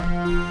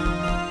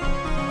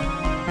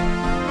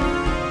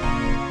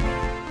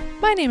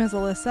My name is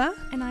Alyssa.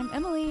 And I'm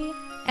Emily.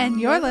 And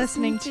you're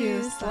listening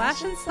to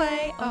Slash and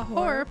Slay, a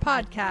horror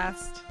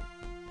podcast.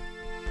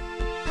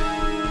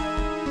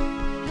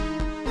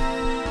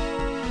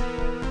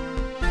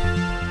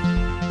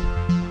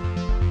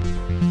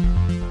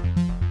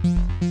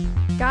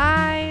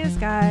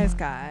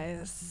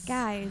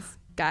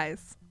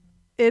 Guys.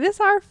 It is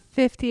our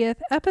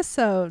 50th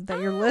episode that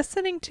you're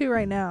listening to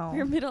right now.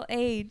 We're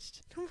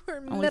middle-aged.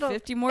 We're Only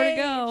 50 more to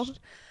go.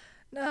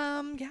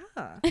 Yeah.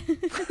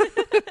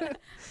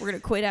 We're going to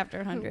quit after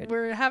 100.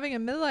 We're having a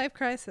midlife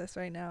crisis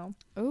right now.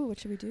 Oh, what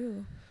should we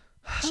do?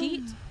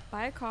 Cheat,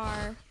 buy a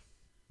car.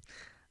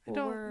 I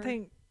don't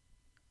think.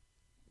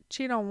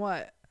 Cheat on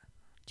what?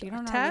 Cheat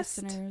on our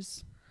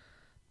listeners.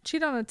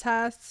 Cheat on a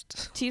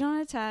test. Cheat on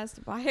a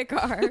test, buy a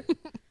car.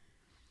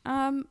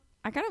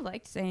 I kind of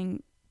liked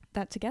saying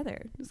that together.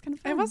 It was kind of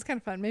fun. It was kind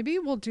of fun. Maybe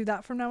we'll do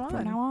that from now on.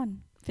 From now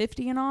on.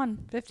 50 and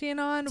on. 50 and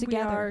on.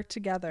 Together. We are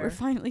together. We're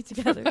finally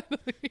together.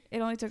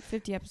 It only took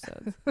 50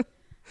 episodes.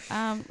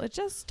 Let's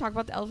just talk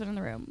about the elephant in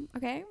the room,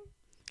 okay?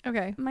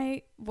 Okay.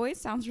 My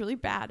voice sounds really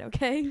bad,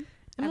 okay?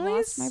 I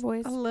lost my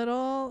voice. I'm a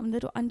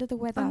little under the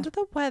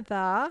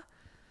weather.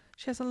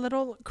 She has a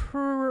little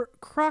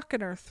crock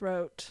in her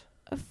throat.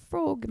 A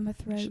frog in my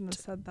throat. I shouldn't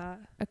have said that.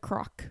 A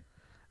crock.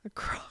 A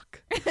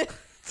crock.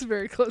 It's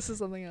very close to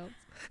something else.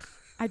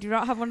 I do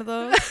not have one of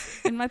those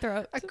in my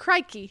throat. A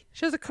crikey.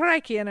 She has a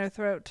crikey in her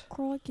throat.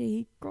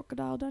 Crikey.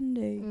 Crocodile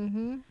Dundee.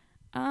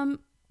 Mm-hmm.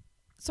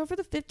 So for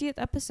the 50th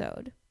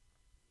episode,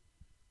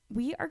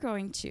 we are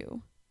going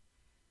to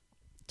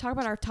talk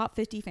about our top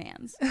 50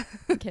 fans.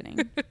 I'm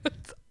kidding.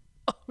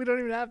 We don't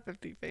even have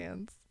 50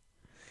 fans.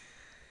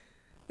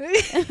 We're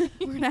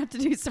going to have to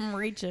do some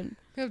reaching.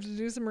 We have to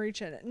do some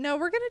reaching. No,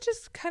 we're going to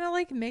just kind of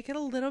like make it a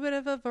little bit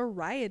of a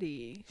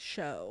variety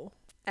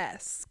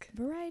show-esque.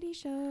 Variety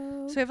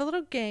show. So we have a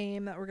little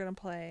game that we're going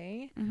to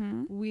play.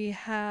 Mm-hmm. We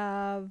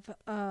have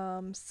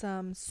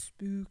some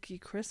spooky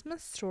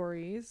Christmas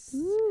stories.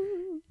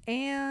 Ooh.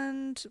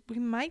 And we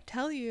might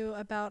tell you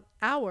about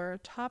our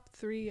top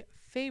 3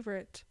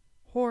 favorite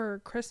horror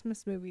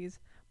Christmas movies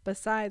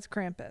besides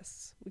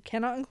Krampus. We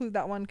cannot include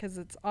that one because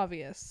it's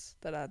obvious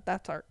that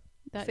that's our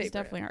That favorite. is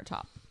definitely our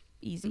top.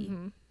 Easy.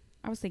 Mm-hmm.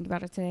 I was thinking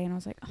about it today and I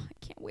was like, oh, I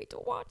can't wait to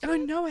watch it. Oh,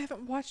 no, I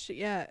haven't watched it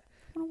yet.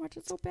 I want to watch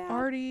it so bad.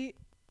 Already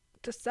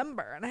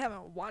December and I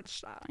haven't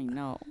watched that. I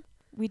know.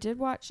 We did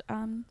watch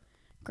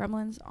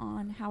Gremlins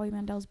on Howie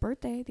Mandel's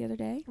birthday the other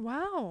day.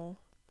 Wow.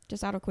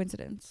 Just out of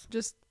coincidence.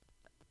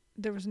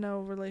 There was no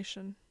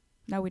relation.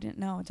 No, we didn't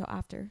know until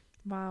after.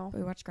 Wow. But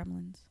we watched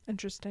Gremlins.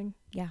 Interesting.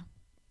 Yeah.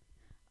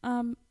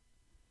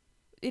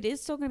 It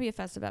is still going to be a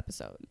festive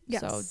episode.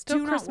 Yes. So still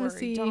do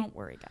Christmassy. not worry. Don't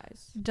worry,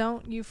 guys.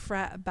 Don't you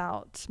fret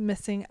about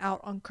missing out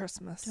on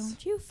Christmas.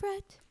 Don't you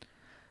fret.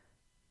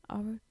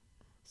 Our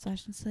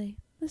Slash and Slay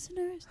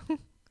listeners.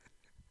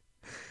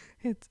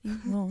 You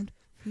won't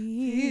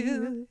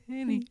feel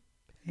any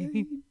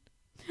pain.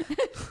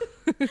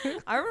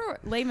 I remember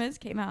Les Mis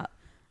came out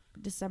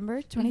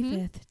December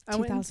 25th,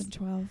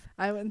 2012.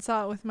 I went and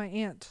saw it with my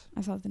aunt.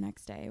 I saw it the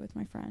next day with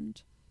my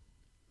friend.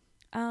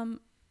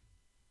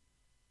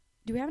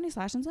 Do we have any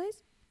Slash and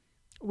Slays?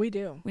 We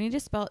do. We need to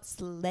spell it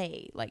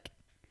slay, like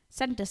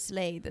send to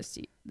slay this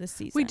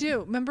season. We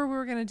do. Remember we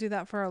were going to do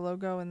that for our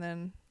logo and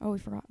then... Oh, we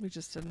forgot. We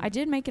just didn't. I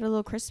did make it a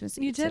little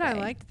Christmassy. You did? Today. I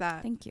liked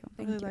that. Thank you.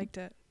 I really liked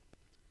it.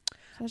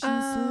 Slash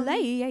and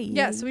Slay.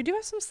 Yeah, so we do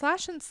have some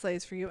Slash and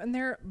Slays for you, and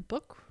they're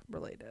book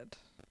related.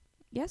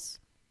 Yes.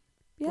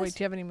 Wait,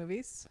 do you have any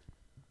movies?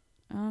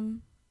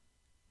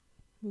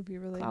 Movie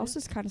related? Klaus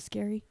is kind of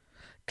scary.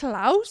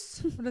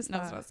 Klaus? What is No,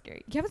 that? it's not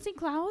scary. You haven't seen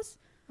Klaus?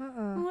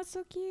 Uh-uh. Oh, it's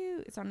so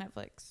cute. It's on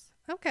Netflix.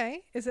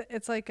 Okay.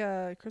 It's like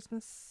a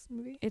Christmas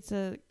movie? It's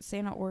a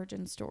Santa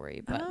origin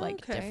story, but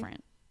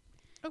different.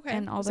 Okay.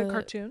 And a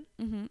cartoon?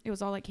 Mm-hmm. It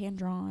was all like hand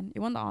drawn. It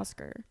won the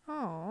Oscar.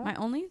 Oh. My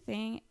only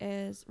thing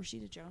is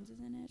Rashida Jones is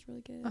in it. It's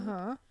really good.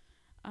 Uh-huh.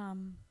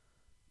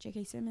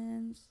 J.K.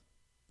 Simmons.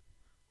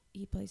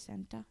 He plays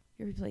Santa.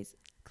 Here he plays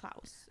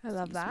Klaus. I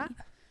love that.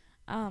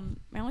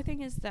 My only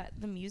thing is that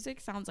the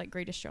music sounds like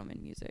Greatest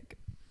Showman music.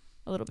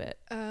 A little bit.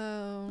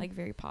 Oh. Like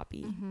very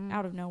poppy. Mm-hmm.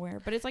 Out of nowhere.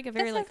 But it's like a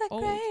very this like is the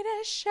old.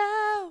 Greatest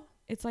show.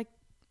 It's like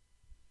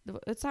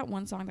it's that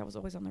one song that was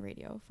always on the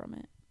radio from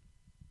it.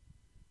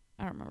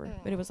 I don't remember,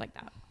 but it was like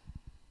that.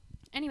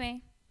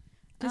 Anyway,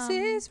 this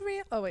is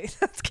real. Oh wait,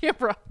 that's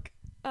Camp Rock.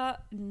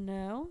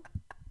 No.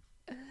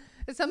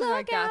 It's something Look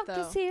like that out, though.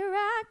 'cause here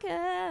I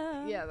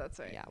come. Yeah, that's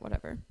right. Yeah,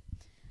 whatever.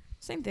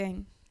 Same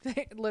thing.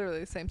 Literally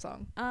the same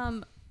song.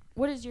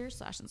 What is your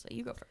Slash and Slay?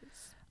 You go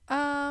first.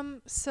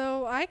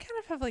 So I kind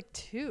of have like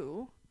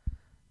 2,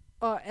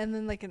 and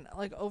then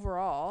like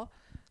overall.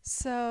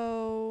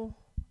 So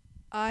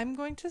I'm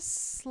going to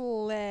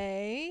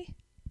slay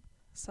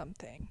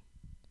something.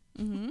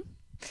 Mm-hmm.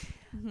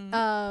 Mm-hmm.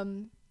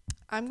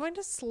 I'm going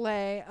to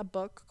slay a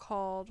book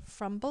called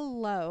From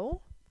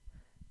Below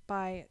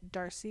by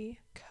Darcy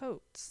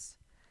Coates.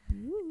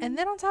 Ooh. And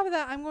then on top of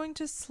that, I'm going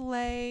to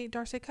slay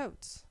Darcy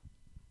Coates.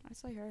 I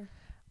slay her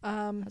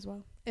as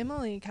well.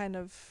 Emily kind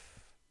of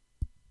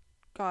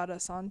got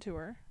us onto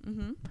her.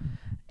 Mm-hmm.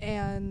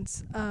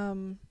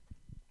 And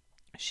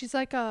she's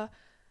like a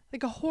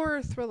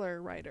horror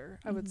thriller writer,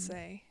 I would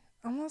say,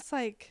 almost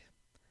like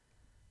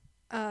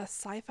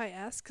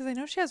sci-fi-esque, because I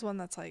know she has one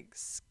that's like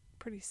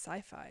pretty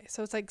sci-fi,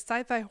 so it's like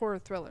sci-fi horror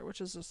thriller, which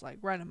is just like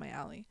right in my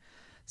alley.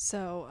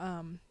 So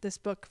this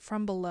book,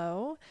 From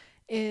Below,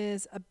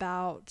 is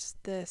about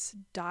this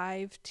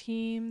dive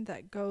team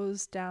that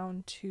goes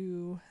down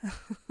to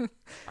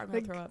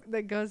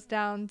that goes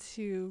down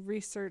to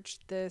research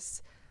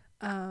this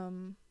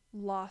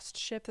lost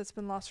ship that's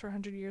been lost for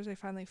 100 years. They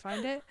finally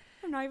find it.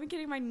 I'm not even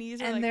kidding. My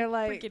knees are And they're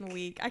like freaking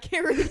weak. I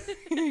can't read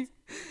it.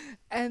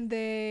 And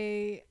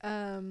they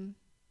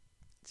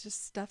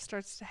just stuff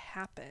starts to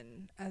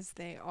happen as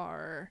they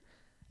are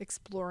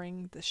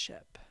exploring the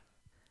ship.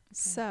 Okay.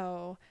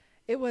 So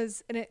it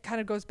was, and it kind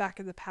of goes back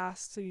in the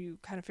past, so you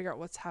kind of figure out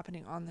what's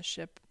happening on the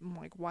ship and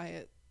like why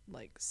it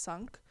like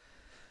sunk.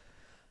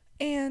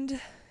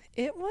 And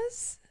it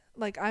was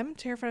like, I'm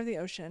terrified of the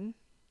ocean.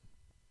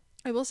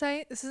 I will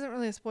say this isn't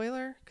really a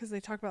spoiler because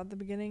they talk about at the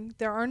beginning.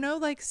 There are no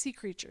like sea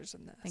creatures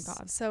in this. Thank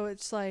God. So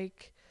it's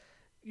like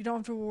you don't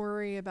have to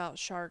worry about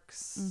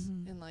sharks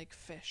and like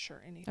fish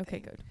or anything. Okay,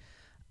 good.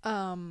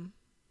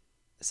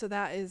 So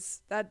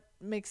that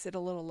makes it a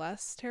little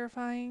less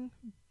terrifying,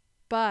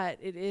 but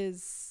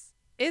it's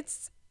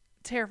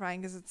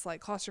terrifying because it's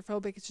like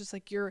claustrophobic. It's just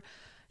like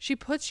she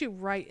puts you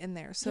right in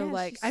there. So yeah,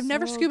 like I've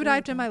never scuba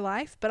dived in my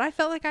life, but I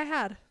felt like I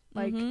had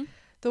like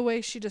the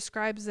way she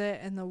describes it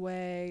and the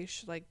way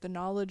she, like the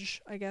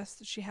knowledge, I guess,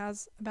 that she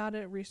has about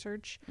it,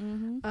 research.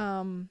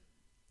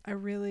 I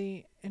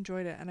really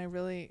enjoyed it, and I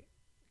really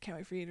can't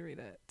wait for you to read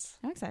it.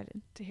 I'm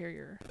excited to hear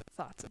your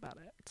thoughts about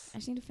it. I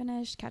just need to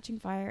finish Catching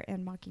Fire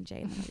and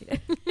Mockingjay and then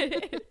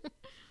read it.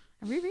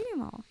 I'm rereading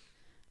them all.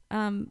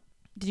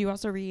 Did you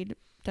also read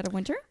Dead of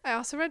Winter? I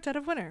also read Dead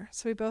of Winter,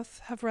 so we both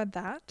have read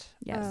that.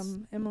 Yes.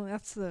 Emily,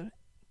 that's the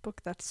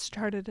book that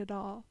started it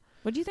all.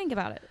 What do you think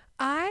about it?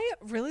 I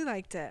really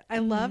liked it. I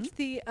loved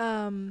the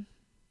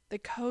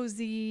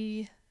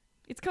cozy.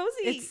 It's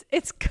cozy.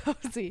 It's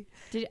cozy.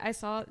 Did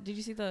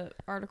you see the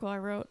article I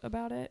wrote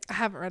about it? I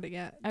haven't read it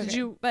yet. Okay. Did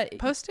you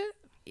post it?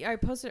 I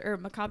posted, or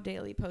Macabre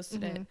Daily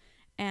posted it,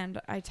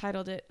 and I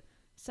titled it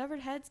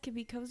 "Severed Heads Can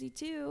Be Cozy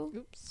Too."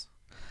 Oops.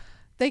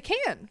 They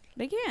can.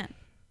 They can.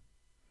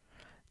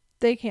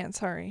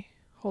 Sorry.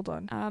 Hold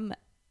on.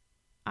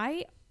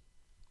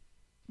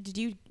 Did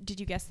you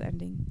guess the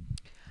ending?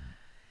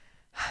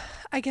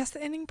 I guessed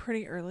the ending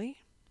pretty early.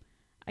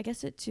 I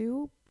guessed it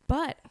too,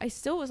 but I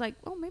still was like,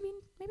 oh, maybe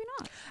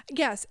not.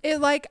 Yes,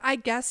 I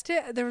guessed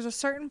it. There was a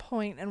certain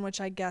point in which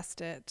I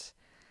guessed it,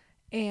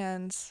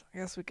 and I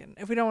guess we can,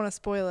 if we don't want to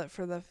spoil it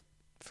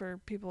for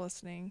people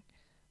listening,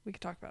 we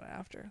could talk about it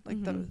after.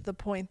 Like the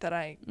point that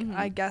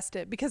I guessed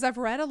it, because I've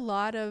read a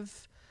lot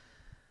of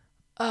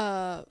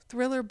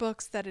thriller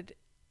books that it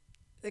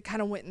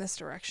kind of went in this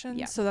direction.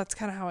 Yeah. So that's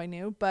kind of how I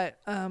knew, but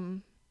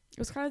it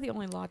was kind of the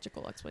only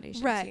logical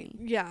explanation. Right.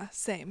 Yeah,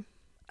 same.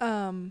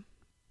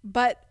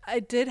 But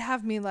it did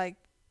have me like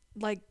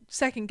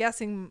second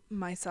guessing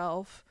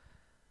myself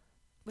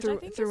which I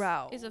think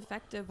throughout is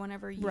effective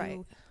whenever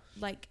you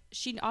like,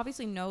 she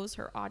obviously knows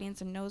her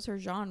audience and knows her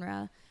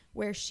genre,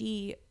 where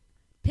she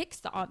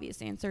picks the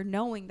obvious answer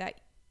knowing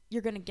that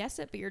you're going to guess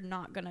it, but you're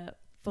not going to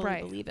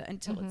fully believe it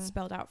until it's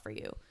spelled out for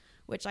you,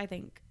 which I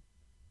think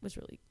was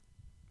really,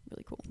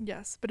 really cool.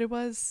 Yes, but it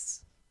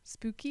was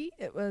spooky.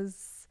 It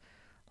was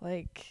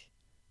like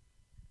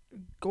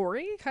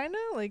gory, kind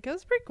of like, it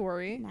was pretty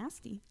gory,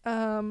 nasty.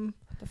 The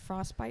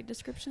frostbite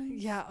description.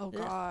 Yeah. Oh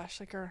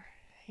gosh, like her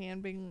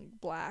hand being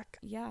black.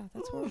 Yeah,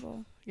 that's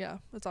horrible. Yeah,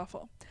 it's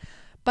awful,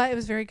 but it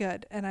was very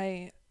good, and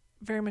I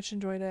very much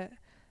enjoyed it.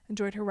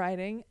 Enjoyed her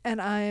writing,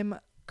 and I'm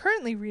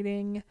currently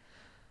reading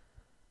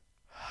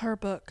her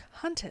book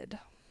Hunted.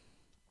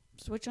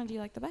 So which one do you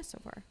like the best so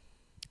far?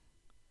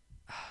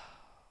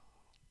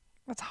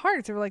 It's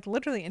hard. They were like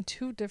literally in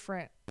two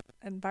different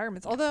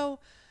environments, although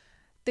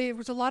there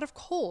was a lot of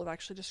cold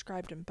actually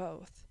described in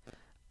both.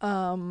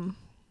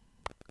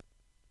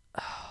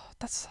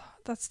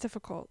 That's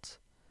difficult.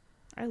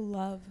 I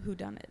love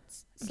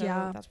whodunits, so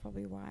that's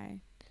probably why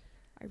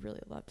I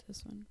really loved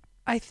this one.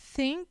 I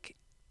think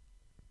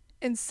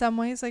in some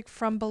ways, like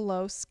From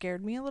Below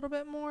scared me a little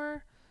bit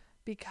more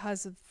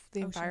because of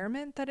the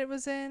environment that it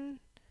was in.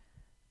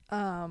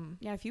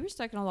 Yeah, if you were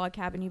stuck in a log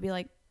cabin, you'd be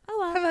like, oh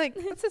well. I'm like,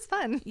 this is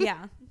fun.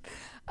 Yeah.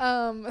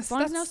 As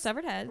long as no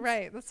severed heads.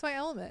 Right. That's my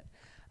element.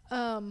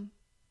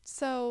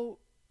 So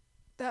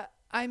that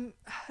I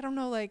don't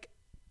know, like,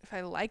 if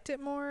I liked it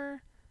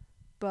more,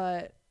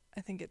 but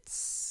I think it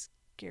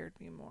scared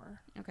me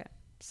more. Okay.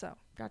 So.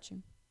 Got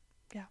you.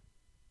 Yeah.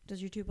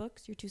 Does your two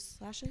books, your two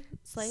slays?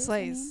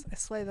 I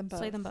slay them both.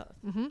 Slay them both.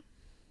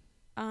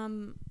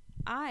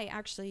 I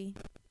actually,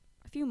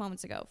 a few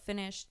moments ago,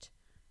 finished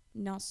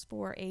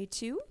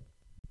Nosferatu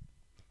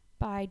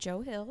by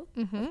Joe Hill.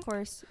 Of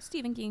course,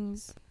 Stephen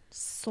King's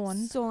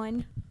son.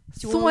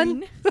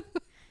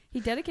 He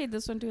dedicated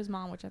this one to his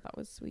mom, which I thought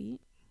was sweet.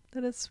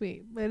 That is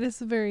sweet.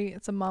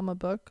 It's a mama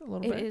book a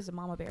little bit. It is a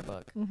mama bear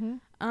book.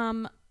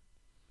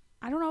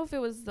 I don't know if it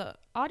was the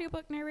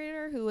audiobook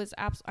narrator who was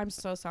I'm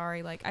so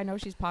sorry. Like, I know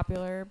she's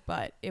popular,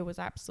 but it was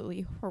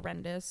absolutely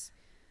horrendous.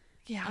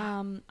 Yeah.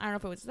 I don't know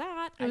if it was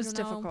that. It was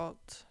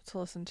difficult to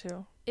listen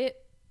to. It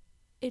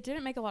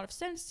didn't make a lot of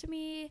sense to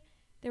me.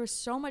 There was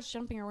so much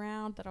jumping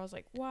around that I was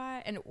like,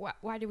 why? And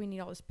why do we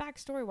need all this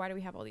backstory? Why do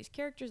we have all these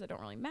characters that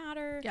don't really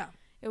matter? Yeah.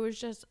 It was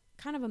just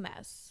kind of a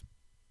mess.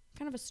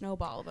 Kind of a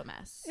snowball of a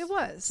mess. It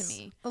was. To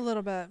me. A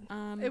little bit.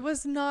 It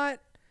was not...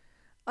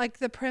 Like,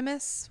 the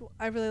premise,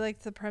 I really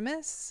liked the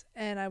premise,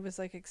 and I was,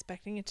 like,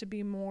 expecting it to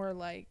be more,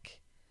 like...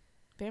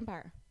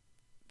 Vampire,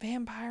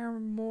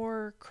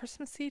 more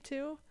Christmassy,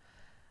 too.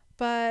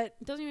 But...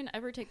 It doesn't even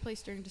ever take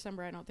place during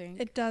December, I don't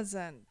think. It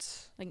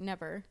doesn't. Like,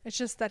 never. It's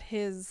just that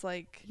his,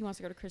 like... He wants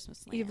to go to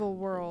Christmas land. Evil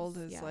world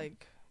is,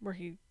 like, where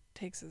he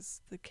takes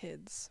the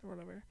kids or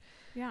whatever.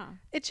 Yeah.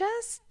 It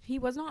just... He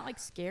was not, like,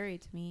 scary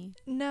to me.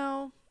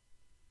 No,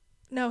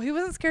 he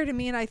wasn't scary to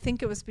me, and I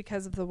think it was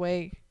because of the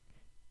way...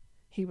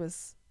 he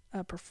was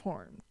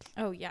performed.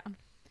 Oh yeah.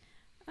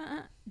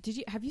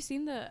 Have you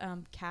seen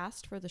the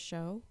cast for the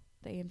show,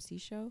 the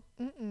AMC show?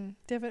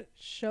 They have a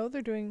show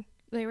they're doing.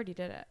 They already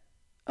did it.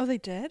 Oh, they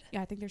did?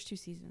 Yeah, I think there's 2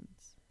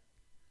 seasons.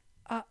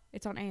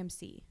 It's on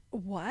AMC.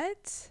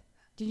 What?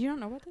 Did you not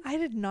know about this? I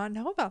did not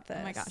know about this.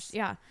 Oh my gosh.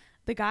 Yeah.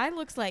 The guy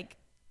looks like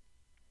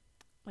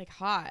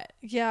hot.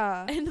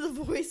 Yeah. And the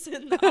voice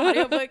in the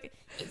audiobook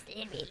is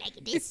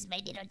like, this is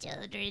my little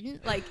children.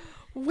 Like,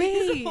 wait,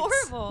 it's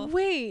horrible.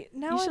 Wait,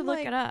 now you should look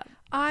it up.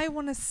 I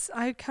kind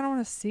of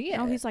want to see it.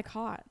 No, he's like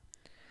hot.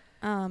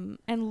 And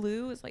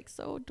Lou is like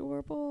so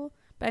adorable.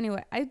 But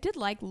anyway, I did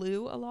like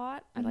Lou a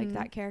lot. I like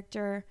that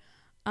character.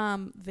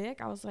 Vic,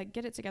 I was like,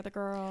 get it together,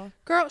 girl.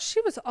 Girl, she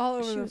was all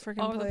over the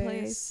freaking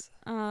place.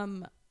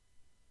 What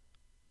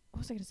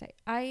was I gonna say?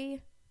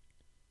 I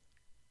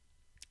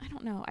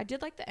don't know. I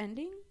did like the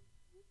ending.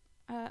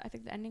 I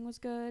think the ending was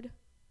good.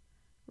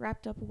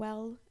 Wrapped up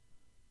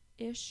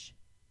well-ish.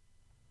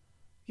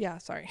 Yeah,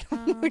 sorry.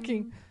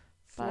 Looking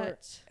for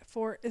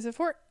is it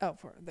 4? Oh,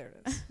 4. There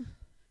it is.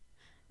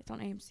 It's on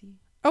AMC.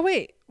 Oh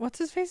wait, what's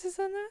his face is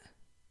in that?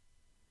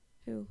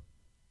 Who?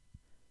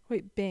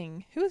 Wait,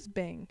 Bing. Who is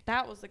Bing?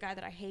 That was the guy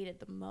that I hated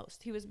the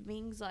most. He was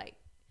Bing's like...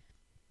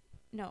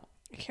 No.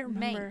 I can't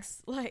remember.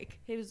 Manx. Like,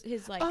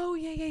 his like... Oh,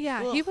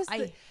 yeah. Ugh, He was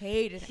I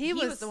hated him. He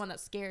was the one that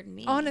scared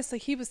me. Honestly,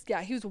 he was way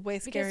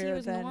scarier because he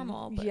was than...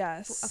 normal, but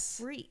yes.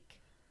 a freak.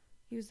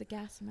 He was the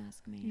gas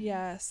mask man.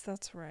 Yes,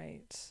 that's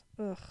right.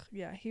 Ugh,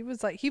 yeah. He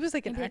was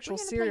like an actual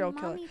serial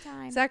killer.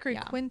 Zachary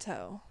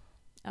Quinto.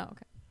 Oh,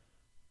 okay.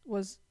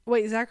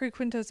 Zachary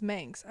Quinto's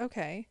Manx.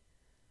 Okay.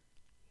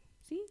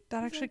 See?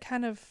 That actually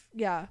kind of,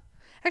 yeah.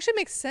 Actually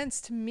makes sense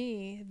to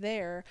me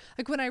there.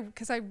 Like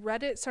because I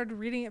started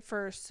reading it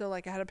first, so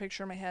like I had a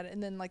picture in my head,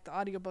 and then like the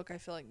audiobook I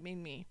feel like made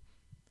me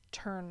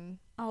turn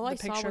the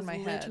picture in my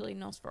head. All I saw was literally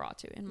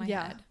Nosferatu in my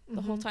head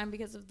the whole time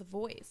because of the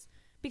voice.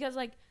 Because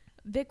like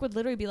Vic would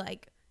literally be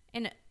like,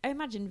 and I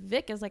imagine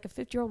Vic is like a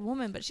 50-year-old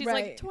woman, but she's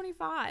like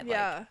 25.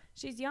 Yeah. Like,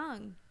 she's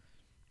young.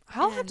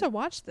 I'll have to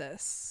watch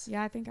this.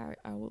 Yeah, I think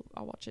I'll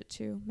watch it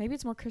too. Maybe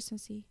it's more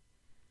Christmassy.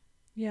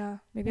 Yeah.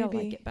 Maybe I'll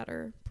like it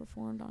better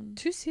performed on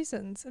 2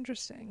 seasons.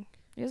 Interesting.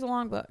 It was a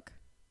long book.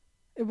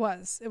 It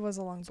was a long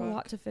book. It's a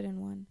lot to fit in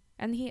one.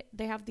 And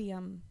they have the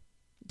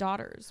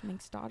daughters,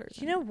 Mink's daughters.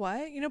 You know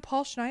what? You know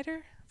Paul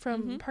Schneider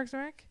from Parks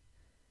and Rec?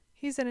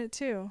 He's in it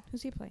too.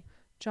 Who's he play?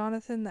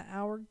 Jonathan the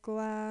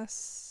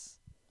Hourglass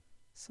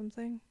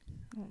something.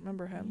 I don't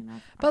remember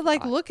him. But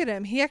like look at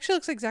him. He actually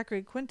looks like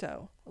Zachary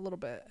Quinto a little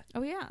bit.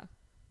 Oh yeah.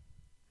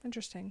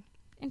 Interesting.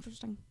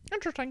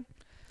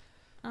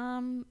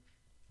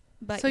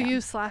 But so you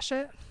slash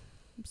it?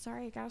 I'm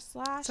sorry, I gotta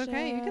slash it. It's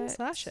okay, you can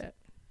slash it.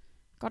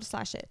 Gotta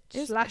slash it.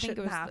 I think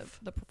it was half.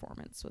 The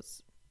performance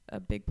was a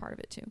big part of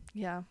it too.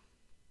 Yeah.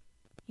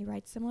 He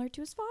writes similar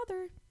to his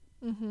father.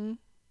 Mm-hmm.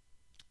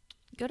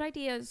 Good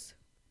ideas.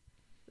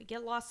 We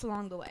get lost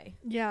along the way.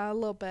 Yeah, a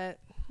little bit.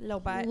 A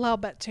little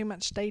bit too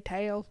much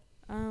detail.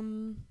 I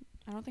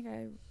don't think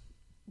I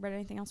read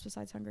anything else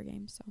besides Hunger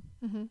Games.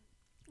 So. Mm-hmm.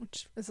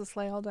 Which is a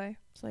Slay All Day.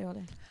 Slay All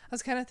Day. I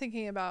was kind of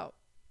thinking about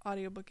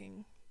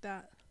audiobooking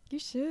that. You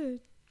should.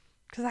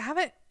 Because I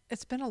haven't.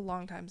 It's been a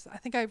long time. I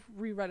think I've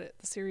reread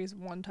the series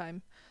one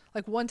time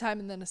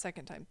and then a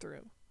second time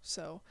through.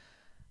 So,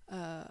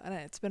 and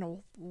it's been a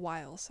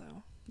while.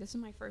 So this is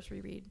my first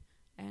reread,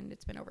 and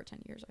it's been over 10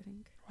 years, I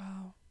think.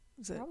 Wow.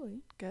 Is it probably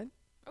good?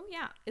 Oh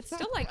yeah, it's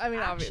still like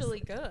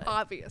actually good.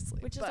 Obviously,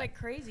 which is like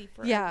crazy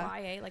for a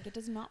YA. Like it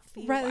does not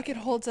feel right. YA. Like it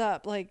holds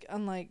up. Like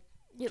unlike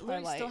it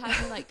literally still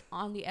has me like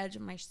on the edge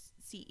of my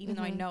seat, even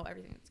though I know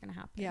everything that's gonna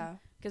happen. Yeah,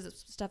 because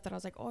it's stuff that I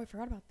was like, oh, I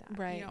forgot about that.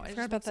 Right, you know, I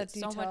forgot about that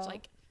detail. So much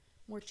like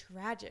more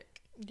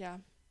tragic. Yeah.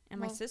 And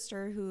my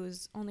sister,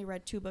 who's only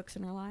read 2 books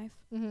in her life,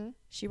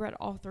 she read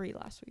all 3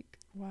 last week.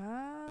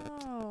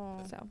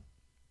 Wow. So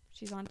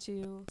she's on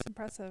to. It's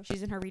impressive.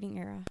 She's in her reading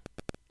era.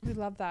 We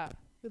love that.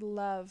 We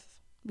love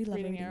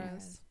reading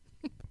eras.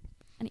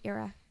 An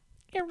era.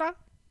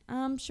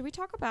 Should we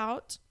talk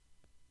about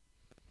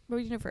what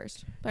do we do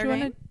first?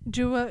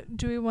 Do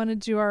we want to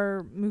do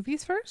our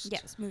movies first?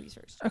 Yes, movies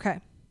first.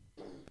 Okay.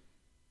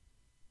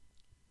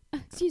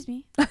 Excuse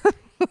me.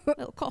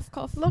 Little cough.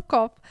 Little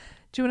cough.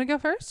 Do you want to go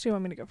first? Do you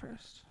want me to go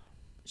first?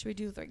 Should we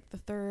do like the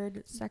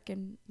third,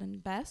 second, then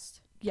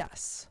best?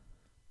 Yes.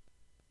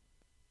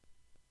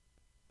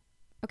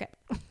 Okay.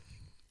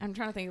 I'm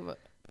trying to think of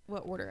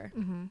what order.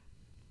 Mm-hmm.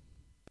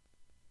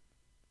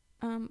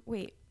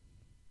 Wait.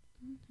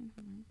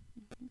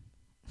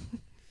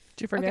 Did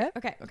you forget?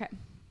 Okay. Do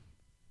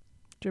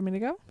you want me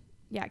to go?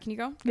 Yeah, can you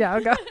go? Yeah,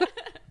 I'll go.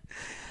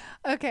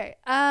 Okay.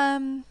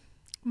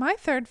 My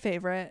third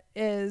favorite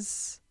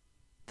is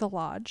The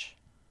Lodge.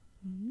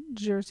 Mm-hmm.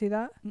 Did you ever see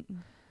that?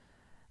 Mm-mm.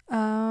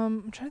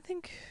 I'm trying to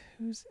think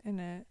who's in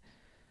it.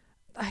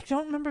 I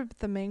don't remember what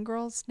the main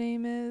girl's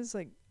name is,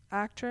 like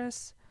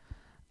actress.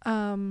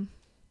 But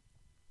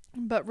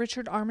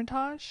Richard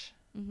Armitage,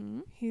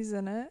 he's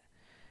in it.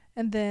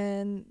 And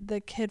then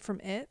the kid from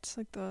It,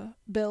 like the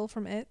Bill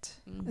from It,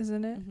 is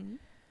in it. Mm-hmm.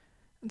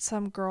 And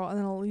some girl, and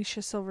then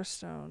Alicia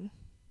Silverstone.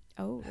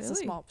 Oh,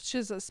 really? She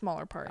has a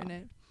smaller part in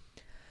it.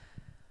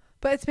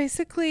 But it's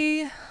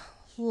basically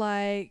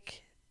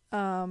like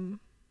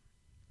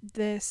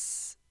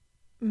this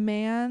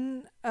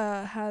man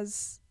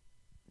has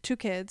 2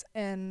 kids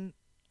and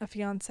a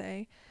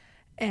fiance,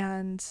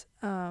 and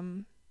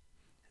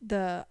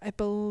I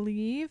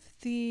believe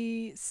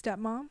the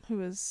stepmom,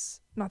 who is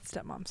not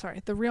stepmom,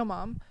 sorry, the real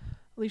mom,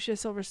 Alicia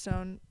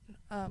Silverstone,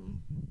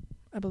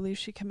 I believe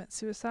she commits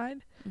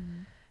suicide.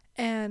 Mm-hmm.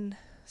 And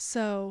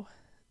so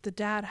the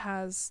dad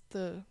has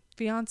the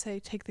fiance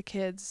take the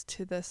kids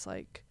to this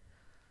like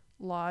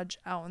lodge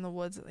out in the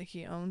woods that like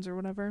he owns or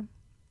whatever.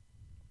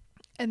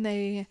 And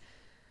they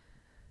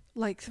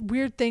like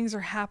weird things are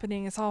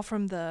happening. It's all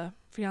from the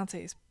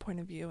fiance's point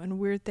of view, and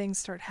weird things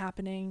start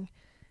happening,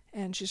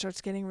 and she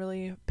starts getting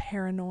really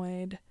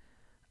paranoid.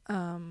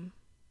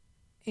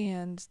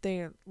 And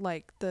they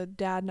like the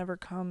dad never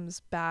comes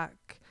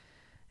back,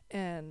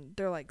 and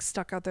they're like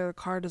stuck out there. The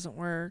car doesn't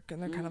work,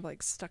 and they're kind of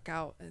like stuck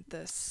out at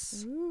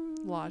this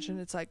lodge, and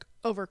it's like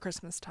over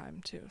Christmas time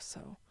too.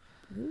 So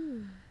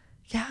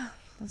yeah,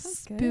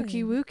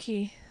 spooky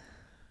wooky.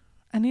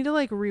 I need to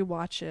like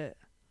rewatch it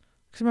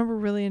because I remember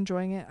really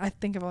enjoying it. I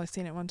think I've only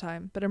seen it one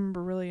time, but I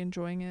remember really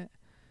enjoying it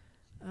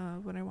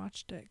when I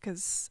watched it,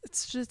 because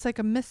it's just like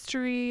a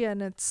mystery,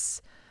 and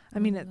it's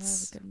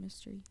it's a good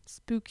mystery,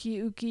 spooky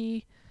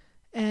ooky,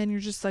 and you're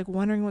just like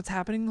wondering what's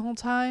happening the whole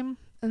time,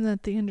 and then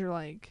at the end you're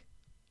like,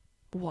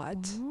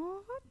 what?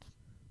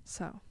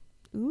 So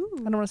I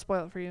don't want to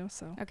spoil it for you.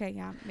 So okay,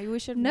 yeah, maybe we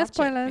should no watch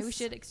spoilers. it. Maybe we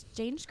should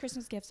exchange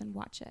Christmas gifts and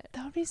watch it.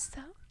 That would be so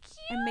cute.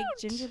 And make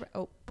gingerbread.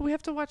 Oh, but we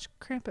have to watch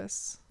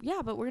Krampus.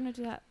 Yeah, but we're gonna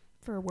do that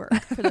for work.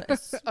 For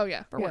this. Oh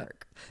yeah, for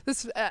work.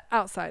 This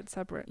outside,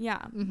 separate.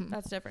 Yeah,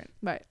 that's different.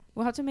 Right.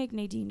 We'll have to make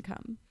Nadine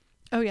come.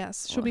 Oh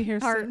yes, she'll be here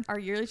soon. Our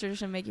yearly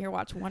tradition of making her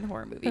watch one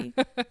horror movie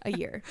a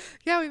year.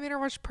 Yeah, we made her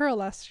watch Pearl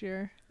last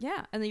year.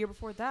 Yeah, and the year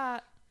before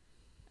that,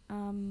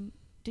 didn't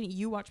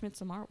you watch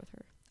Midsommar with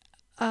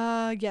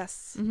her?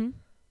 Yes. Mm-hmm.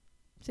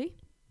 See?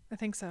 I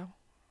think so.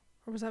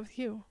 Or was that with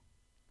you?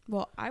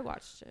 Well, I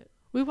watched it.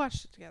 We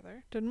watched it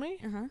together, didn't we?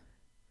 Uh-huh.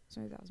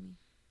 Sorry, that was me.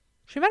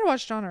 She might have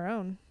watched it on her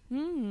own.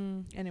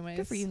 Anyways.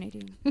 Good for you,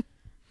 Nadine.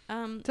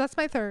 So that's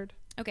my third.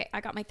 Okay,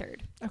 I got my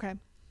third. Okay.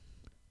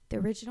 The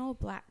original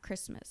Black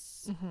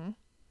Christmas.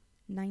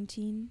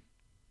 19,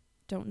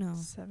 don't know.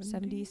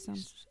 70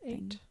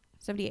 something.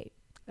 78.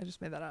 I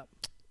just made that up.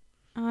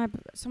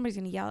 Somebody's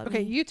going to yell at me.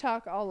 Okay, you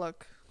talk, I'll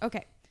look.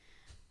 Okay.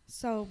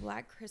 So,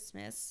 Black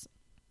Christmas.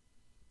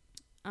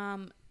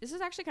 This is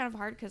actually kind of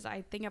hard because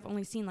I think I've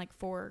only seen like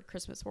 4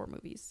 Christmas horror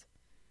movies.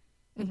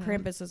 And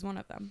Krampus is one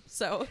of them.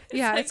 So,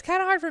 yeah, it's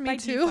kind of hard for me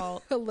too.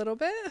 A little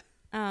bit.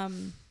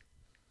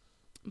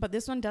 But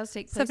this one does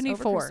take place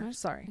over Christmas.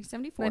 Sorry.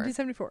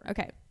 1974.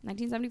 Okay.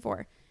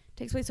 1974.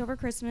 Takes place over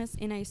Christmas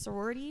in a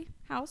sorority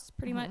house,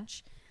 pretty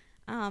much.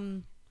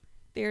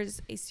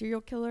 There's a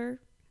serial killer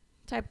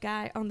type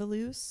guy on the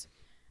loose,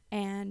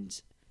 and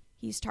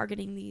he's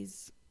targeting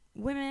these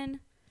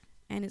women,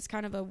 and it's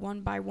kind of a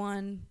one by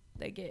one.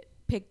 They get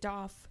picked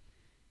off,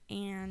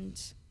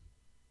 and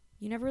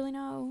you never really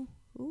know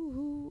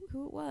who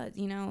it was.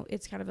 You know,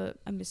 it's kind of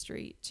a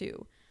mystery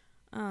too.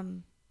 I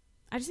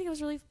just think it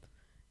was really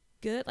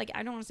good. Like,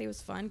 I don't want to say it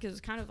was fun because it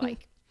was kind of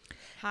like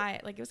high,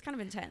 like it was kind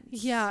of intense.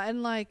 Yeah,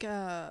 and like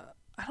I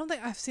don't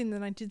think I've seen the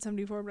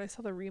 1974, but I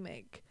saw the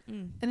remake,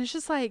 and it's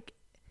just like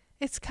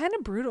it's kind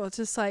of brutal. It's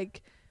just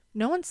like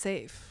no one's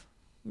safe.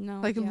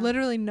 No, like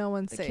literally no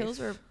one's safe. The kills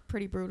were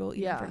pretty brutal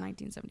even for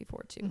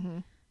 1974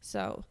 too.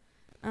 So,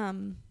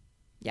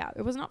 yeah,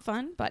 it was not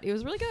fun, but it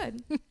was really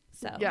good.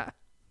 So yeah,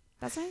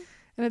 that's fine.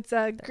 And it's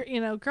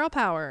girl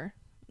power.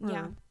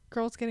 Yeah,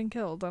 girls getting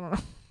killed. I don't know.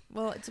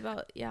 Well, it's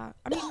about, I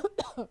mean,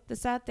 the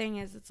sad thing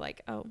is it's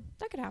like, oh,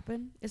 that could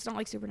happen. It's not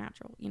like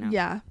Supernatural, you know?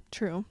 Yeah,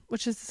 true.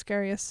 Which is the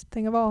scariest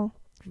thing of all.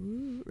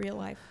 Ooh, real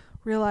life.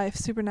 Real life,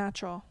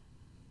 Supernatural.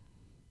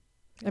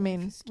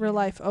 Real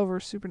life over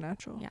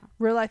Supernatural. Yeah.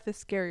 Real life is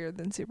scarier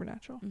than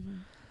Supernatural.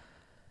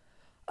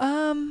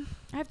 I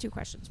have 2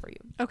 questions for you.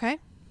 Okay.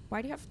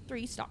 Why do you have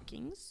 3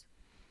 stockings?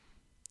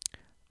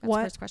 That's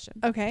the first question.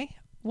 Okay.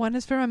 One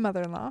is for my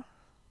mother-in-law.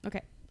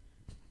 Okay.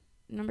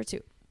 number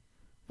 2.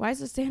 Why is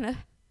the Santa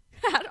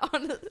hat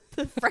on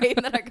the frame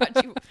that I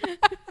got you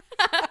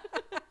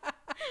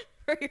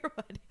for your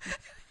wedding?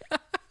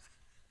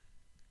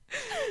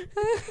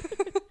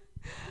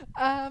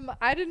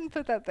 I didn't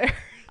put that there.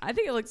 I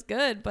think it looks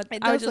good, but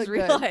I just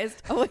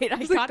realized. Good. Oh wait,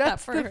 I got that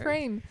for the her.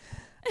 Frame.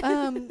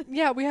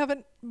 Yeah, we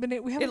haven't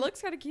been. We haven't. It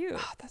looks kind of cute.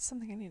 Oh, that's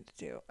something I need to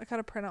do. I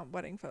gotta print out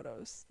wedding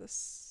photos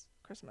this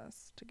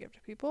Christmas to give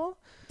to people.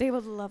 They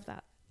would love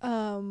that.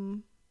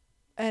 And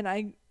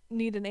I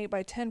need an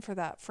 8x10 for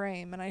that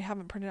frame, and I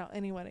haven't printed out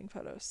any wedding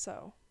photos.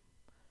 So,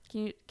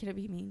 can it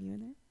be me and you in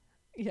there?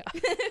 Yeah.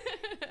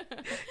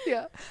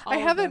 Yeah. I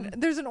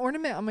haven't. There's an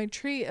ornament on my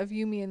tree of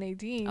you, me, and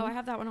Nadine. Oh, I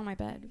have that one on my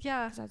bed.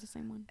 Yeah. Because I have the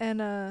same one.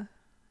 And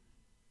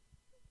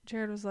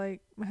Jared was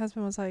like, my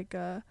husband was like,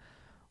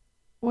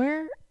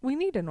 where we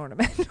need an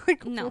ornament.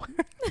 Like, no.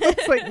 I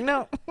was like,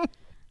 no.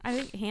 I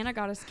think Hannah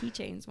got us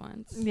keychains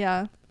once.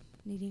 Yeah.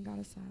 Nadine got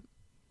us that.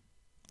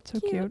 So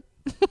cute.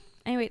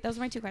 Anyway, those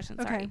are my 2 questions.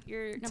 Okay. Sorry.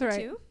 Your number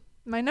 2?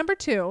 My number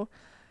 2,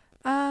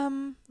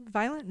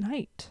 Violent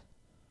Night.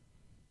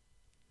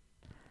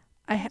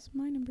 That's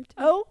my number 2.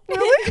 Oh,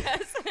 really?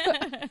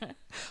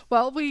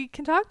 Well, we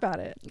can talk about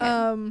it.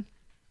 Yeah.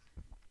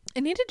 I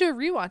need to do a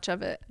rewatch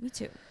of it. Me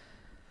too.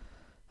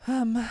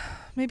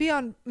 Maybe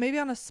on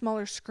a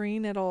smaller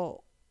screen,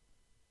 it'll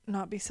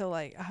not be so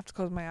like I have to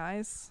close my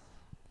eyes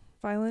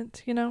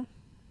violent, you know?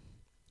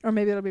 Or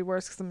maybe it'll be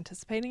worse because I'm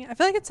anticipating it. I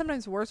feel like it's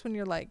sometimes worse when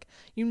you're like,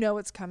 you know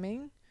it's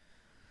coming.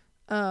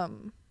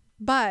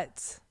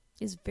 But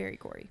it's very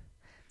gory.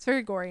 It's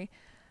very gory.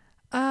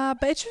 But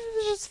it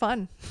was just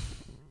fun.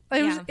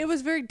 It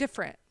was very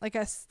different. Like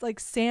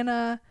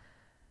Santa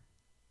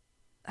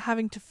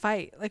having to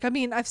fight. Like, I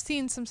mean, I've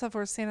seen some stuff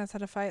where Santa's had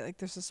to fight. Like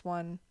there's this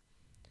one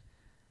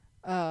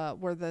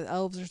where the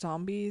elves are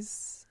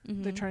zombies.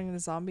 Mm-hmm. They're turning into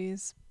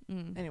zombies.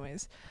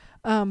 Anyways.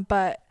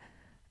 But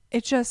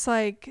it's just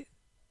like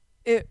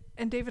it,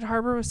 and David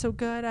Harbour was so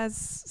good as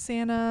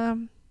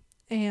Santa,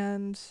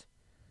 and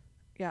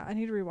yeah, I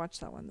need to rewatch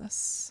that one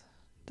this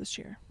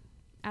year.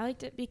 I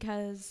liked it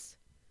because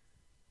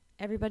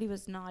everybody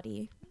was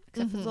naughty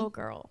except for the little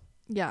girl.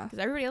 Yeah, because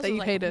everybody else was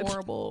like hated.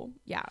 Horrible.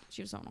 Yeah,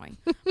 she was so annoying.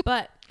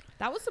 But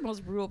that was the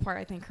most brutal part,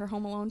 I think. Her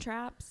Home Alone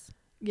traps.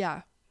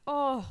 Yeah.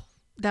 Oh,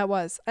 that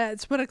was.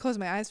 It's what I closed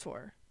my eyes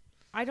for.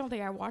 I don't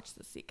think I watched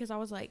the scene because I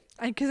was like,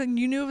 because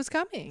you knew it was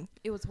coming.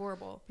 It was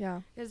horrible.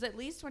 Yeah. Because at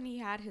least when he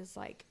had his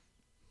like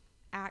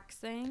axe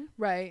thing,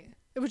 right,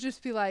 it would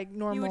just be like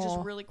normal. He would just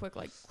really quick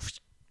like,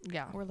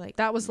 yeah, or like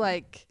that was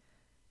like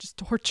just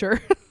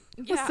torture.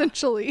 Yeah.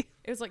 Essentially,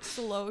 it was like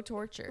slow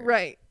torture.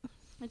 Right.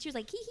 And she was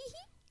like, hee hee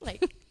hee,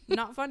 like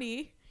not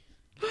funny,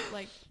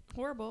 like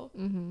horrible.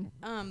 Mm-hmm.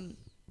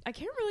 I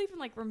can't really even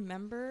like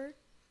remember.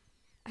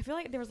 I feel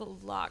like there was a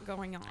lot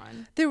going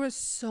on. There was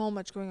so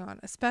much going on,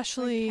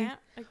 especially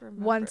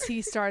once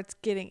he starts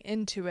getting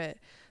into it.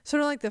 Sort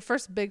of like the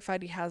first big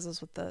fight he has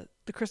is with the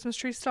Christmas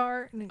tree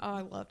star. And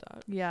I love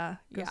that. Yeah.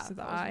 Goes to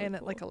the eye really and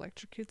cool. It like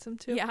electrocutes him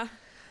too. Yeah.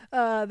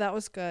 That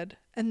was good.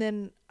 And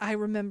then I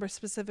remember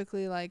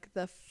specifically like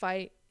the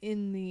fight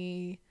in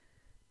the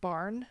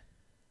barn.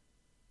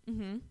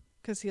 Mm-hmm.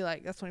 Because he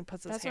like, that's when he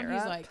puts his hair up.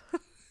 That's when he's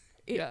like,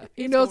 yeah.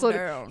 He knows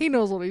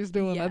what he's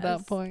doing at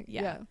that point.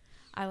 Yeah.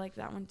 I like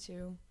that one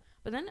too.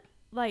 But then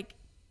like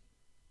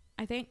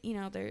I think, you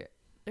know,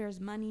 there's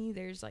money,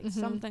 there's like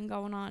something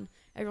going on.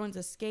 Everyone's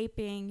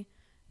escaping.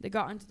 They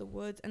got into the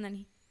woods and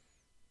then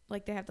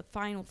like they have the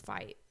final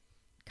fight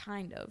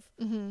kind of.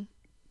 Mm-hmm.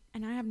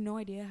 And I have no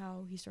idea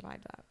how he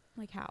survived that.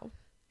 Like how?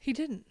 He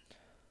didn't.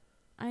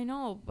 I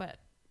know, but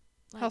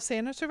like, how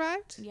Santa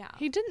survived? Yeah.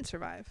 He didn't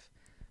survive.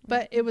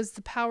 But it was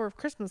the power of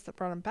Christmas that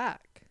brought him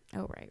back.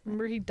 Oh, right.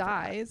 Remember, he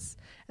dies,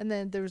 and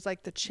then there was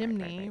like the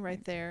chimney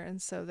right there,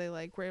 and so they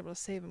like were able to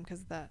save him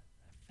because that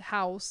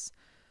house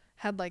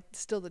had like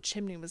still the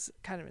chimney was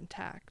kind of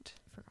intact.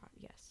 Forgot.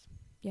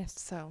 Yes.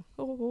 So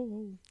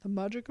the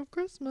magic of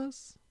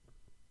Christmas.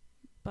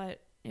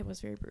 But it was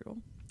very brutal.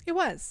 It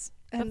was,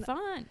 and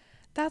fun.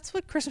 That's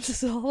what Christmas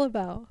is all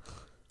about.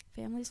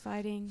 Families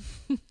fighting,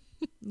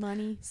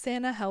 money,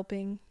 Santa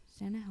helping,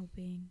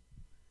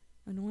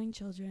 annoying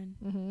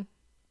children,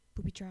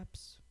 booby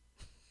traps.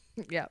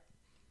 Yeah.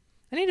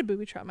 I need a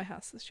booby trap in my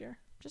house this year.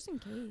 Just in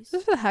case.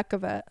 Just for the heck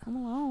of it. Home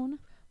Alone.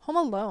 Home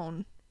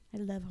Alone. I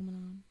love Home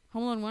Alone.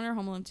 Home Alone 1 or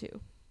Home Alone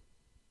 2?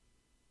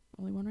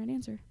 Only one right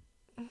answer.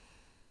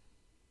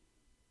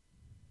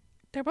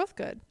 They're both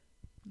good.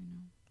 I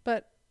know.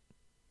 But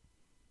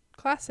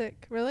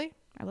classic, really?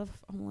 I love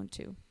Home Alone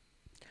 2.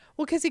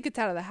 Well, because he gets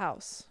out of the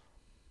house.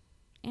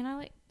 And I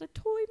like the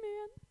toy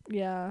man.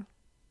 Yeah.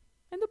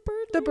 And the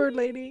bird lady. The bird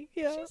lady.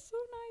 Yeah. She's so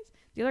nice.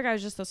 The other guy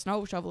was just a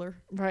snow shoveler.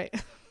 Right.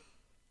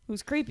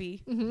 Who's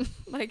creepy. Mm-hmm.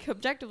 Like,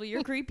 objectively,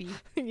 you're creepy.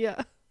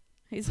 Yeah.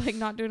 He's, like,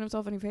 not doing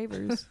himself any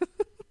favors.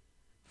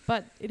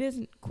 But it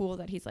isn't cool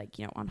that he's, like,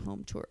 you know, on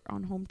home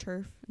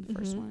turf in the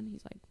first one.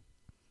 He's like,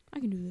 I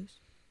can do this.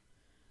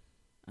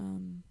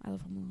 I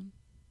love Home Alone.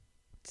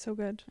 So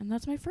good. And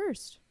that's my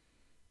first.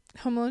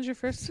 Home Alone's your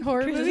first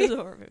horror movie?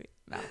 Horror movie.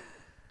 No.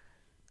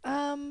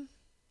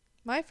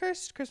 My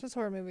first Christmas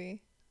horror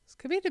movie. This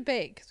could be a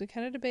debate because we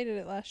kind of debated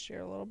it last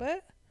year a little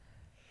bit.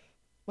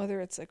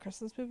 Whether it's a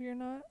Christmas movie or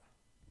not.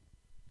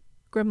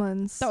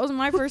 Gremlins. That was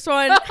my first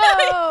one.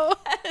 Oh!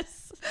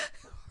 Yes.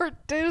 We're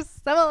too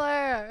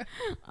similar.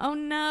 Oh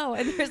no.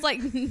 And there's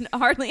like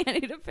hardly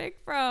any to pick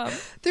from.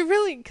 There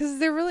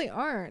really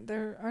aren't.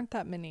 There aren't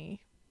that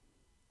many.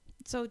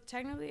 So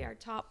technically our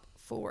top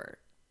 4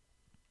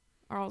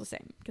 are all the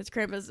same because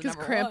Krampus is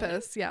number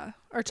Krampus, yeah.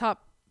 Our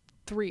top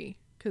 3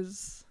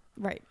 because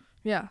right.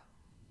 Yeah.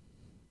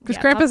 Because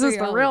Krampus is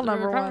the real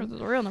number one. Krampus is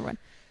the real number 1.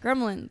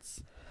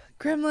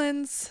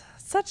 Gremlins.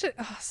 Such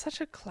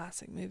a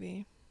classic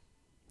movie.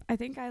 I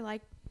think I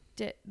liked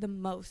it the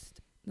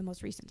most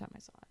recent time I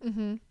saw it.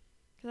 Mm-hmm.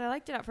 Because I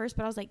liked it at first,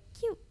 but I was like,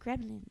 cute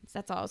gremlins.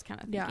 That's all I was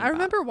kind of thinking I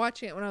remember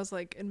watching it when I was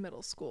like in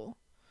middle school.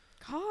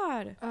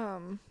 God.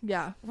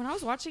 Yeah. When I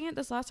was watching it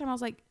this last time, I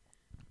was like,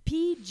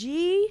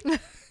 PG?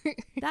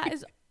 That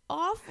is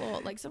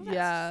awful. Like some of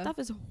that stuff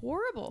is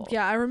horrible.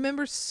 Yeah, I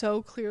remember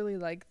so clearly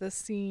like the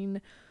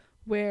scene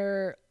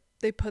where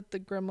they put the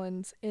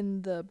gremlins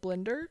in the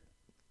blender,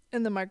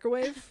 in the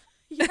microwave.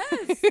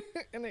 Yes.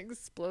 And it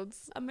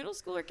explodes. A middle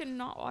schooler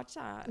cannot watch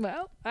that.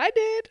 Well, I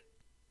did.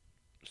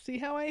 See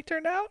how I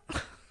turned out?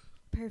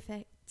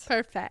 Perfect.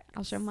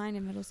 I'll show mine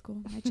in middle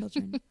school, my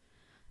children.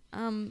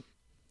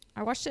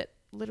 I watched it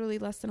literally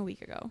less than a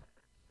week ago.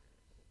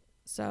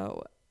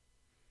 So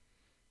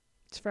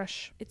it's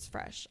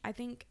fresh. I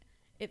think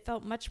it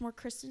felt much more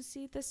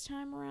Christmassy this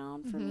time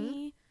around for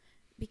me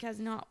because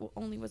not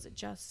only was it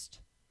just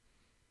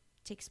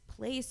takes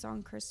place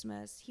on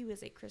Christmas, he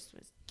was a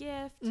Christmas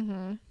gift.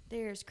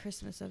 There's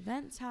Christmas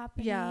events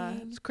happening. Yeah,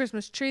 it's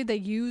Christmas tree. They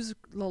use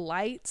the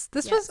lights.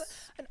 This was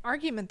an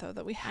argument though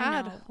that we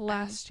had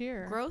last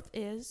year. Growth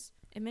is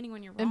admitting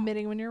when you're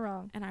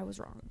wrong. And I was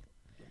wrong.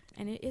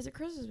 And it is a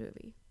Christmas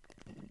movie.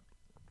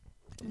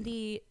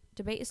 The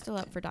debate is still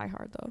up for Die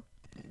Hard though.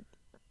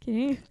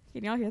 Can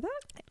y'all hear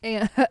that?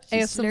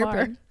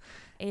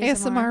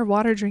 ASMR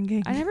water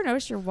drinking. I never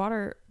noticed your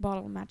water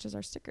bottle matches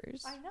our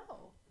stickers. I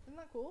know. Isn't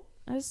that cool?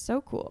 That is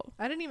so cool.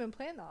 I didn't even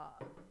plan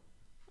that.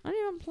 I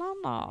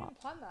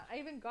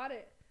even got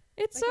it.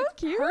 It's so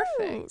cute.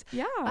 Perfect.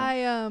 Yeah.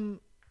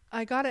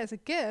 I got it as a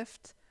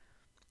gift.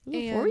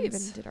 Before we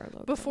even did our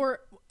logo.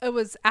 It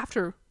was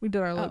after we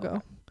did our logo.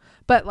 Okay.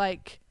 But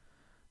like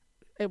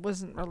it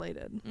wasn't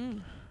related.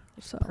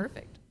 It's so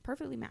perfect.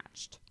 Perfectly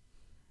matched.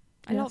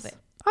 I love it.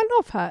 I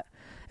love that.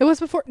 It was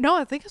before. No,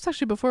 I think it's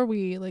actually before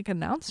we like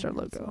announced our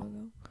logo.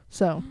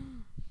 So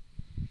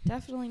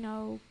definitely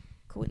no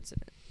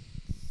coincidence.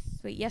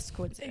 Wait, yes,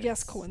 coincidence.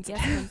 Yes,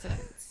 coincidence. Yes,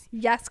 coincidence.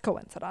 Yes,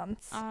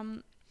 coincidence.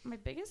 My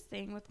biggest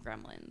thing with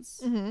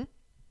Gremlins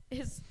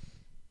is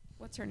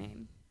what's her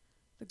name?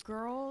 The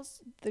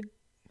girl's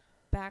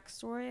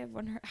backstory of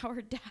how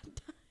her dad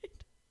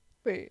died.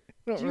 Wait,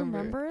 do you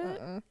remember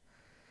it?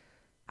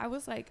 I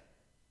was like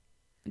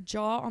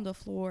jaw on the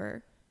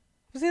floor.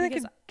 Was he like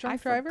a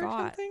drunk driver or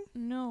something?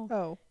 No.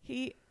 Oh.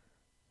 He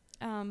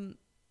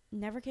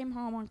never came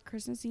home on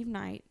Christmas Eve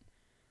night.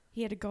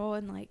 He had to go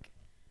and like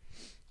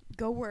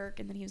go work,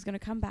 and then he was going to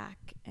come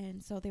back.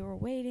 And so they were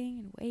waiting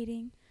and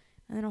waiting.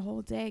 And then a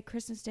whole day,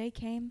 Christmas Day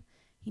came.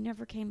 He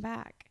never came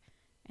back.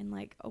 And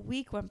like a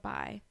week went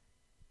by.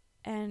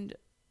 And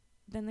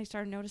then they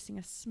started noticing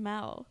a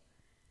smell.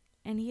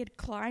 And he had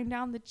climbed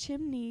down the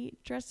chimney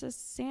dressed as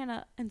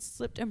Santa and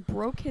slipped and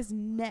broke his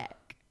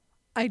neck.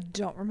 I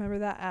don't remember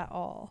that at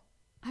all.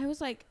 I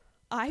was like,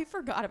 I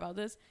forgot about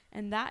this.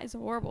 And that is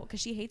horrible because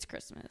she hates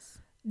Christmas.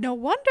 No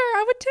wonder.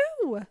 I would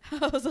too.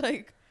 I was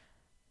like,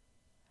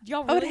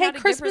 y'all really I would hate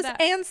Christmas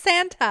and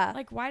Santa.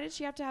 Like, why did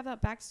she have to have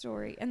that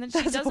backstory? And then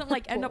she doesn't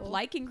like end up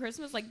liking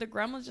Christmas. Like the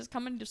gremlins just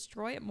come and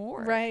destroy it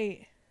more.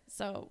 Right.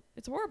 So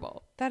it's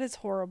horrible. That is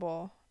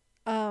horrible.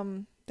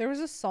 There was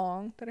a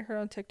song that I heard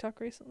on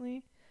TikTok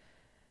recently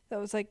that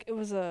was like, it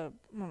was I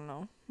don't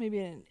know, maybe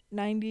a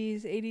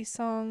 90s, 80s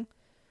song.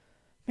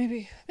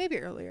 Maybe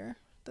earlier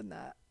than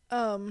that.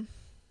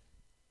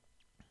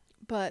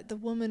 But the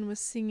woman was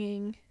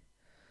singing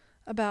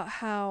about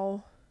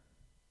how,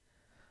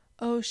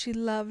 she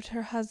loved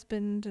her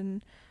husband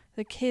and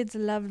the kids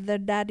loved their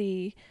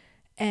daddy,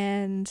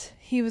 and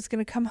he was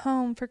going to come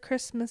home for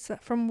Christmas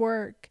from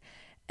work,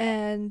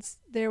 and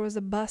there was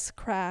a bus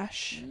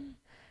crash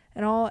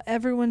and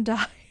everyone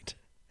died.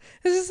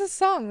 This is a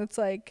song that's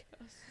like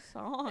a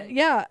song.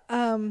 Yeah,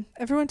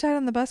 everyone died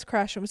on the bus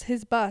crash. It was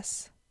his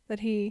bus that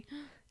he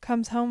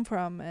comes home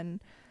from, and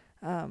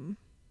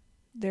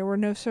there were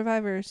no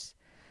survivors,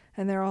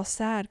 and they're all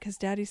sad because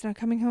daddy's not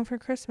coming home for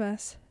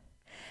Christmas.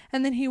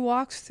 And then he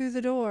walks through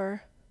the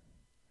door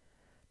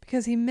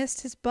because he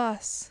missed his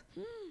bus,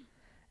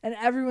 and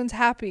everyone's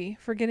happy,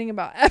 forgetting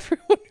about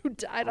everyone who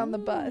died on the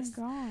bus.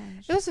 Oh my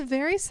gosh. It was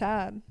very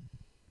sad.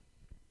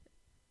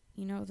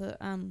 You know the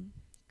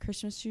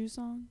Christmas shoe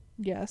song?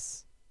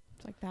 Yes.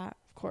 It's like that.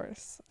 Of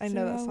course. I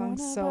know that song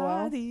so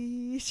well.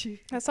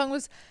 That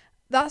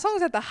song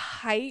was at the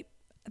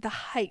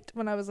height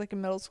when I was like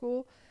in middle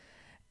school.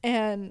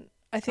 And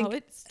I think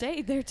it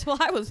stayed there till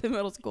I was in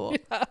middle school.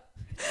 Yeah.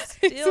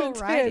 Still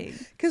writing.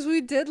 Because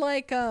we did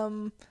like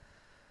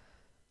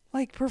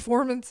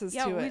performances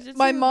to we it. did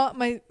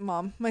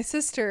My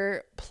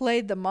sister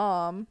played the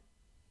mom,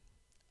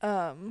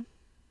 who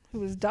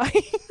was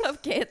dying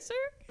of cancer.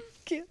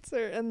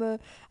 And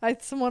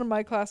one of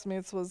my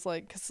classmates was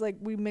like, because like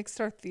we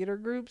mixed our theater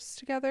groups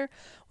together.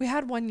 We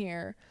had one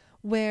year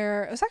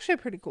where it was actually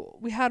pretty cool.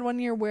 We had one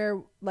year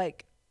where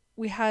like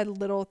we had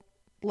little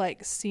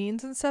like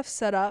scenes and stuff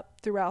set up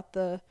throughout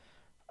the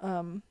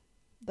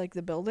like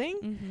the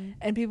building,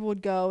 and people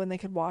would go and they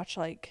could watch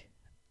like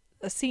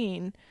a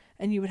scene,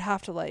 and you would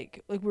have to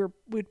like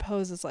we'd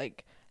pose as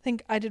like, I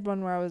think I did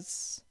one where I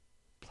was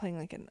playing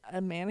like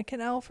a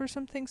mannequin elf or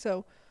something,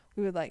 so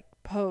we would like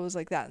pose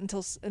like that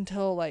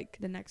until like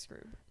the next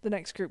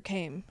group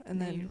came,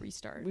 and then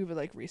restart. We would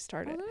like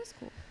restart it. That is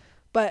cool.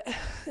 But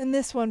in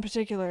this one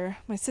particular,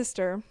 my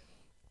sister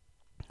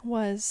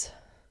was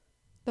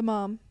the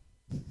mom,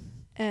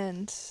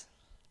 and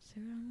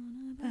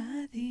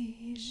buy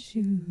these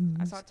shoes.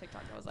 I saw a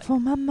TikTok. I was like, for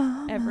my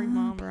mom. Every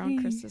mom around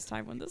Christmas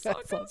time when this song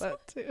comes. I saw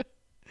that too.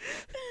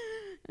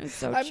 It's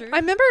so true. I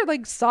remember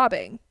like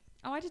sobbing.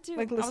 Oh, I did too.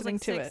 Like listening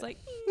to it. Like,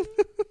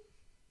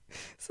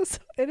 so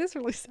it is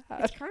really sad.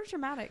 It's kind of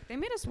traumatic. They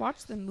made us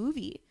watch the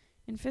movie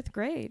in 5th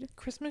grade.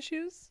 Christmas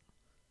shoes?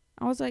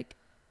 I was like,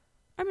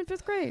 I'm in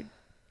 5th grade.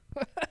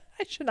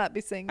 I should not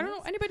be saying I don't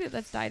know anybody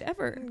that's died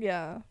ever.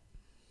 Yeah.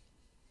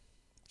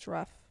 It's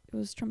rough. It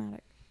was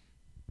traumatic.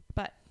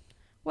 But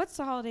what's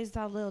the holidays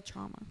without a little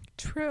trauma?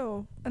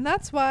 True. And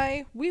that's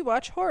why we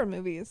watch horror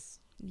movies.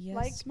 Yes,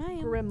 like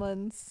ma'am.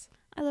 Gremlins.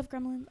 I love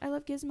Gremlins. I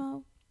love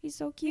Gizmo. He's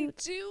so cute. Me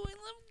too. I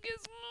love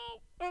Gizmo.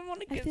 I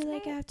want a Gizmo. I feel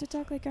like I have to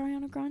talk like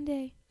Ariana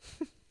Grande.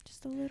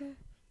 Just a little.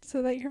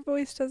 So that your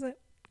voice doesn't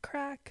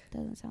crack.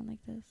 Doesn't sound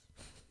like this.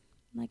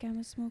 Like I'm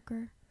a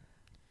smoker.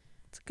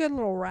 It's a good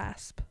little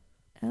rasp.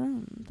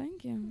 Oh,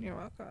 thank you. You're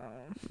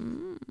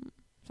welcome.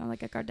 Sound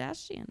like a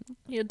Kardashian.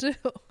 You do.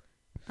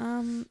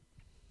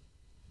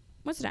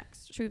 What's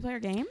next? Should we play our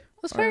game?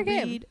 Let's play our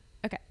game.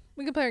 Okay.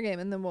 We can play our game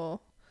and then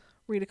we'll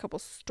read a couple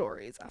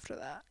stories after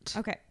that.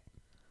 Okay.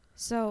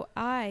 So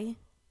I,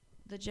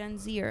 the Gen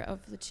Zer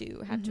of the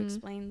two, had to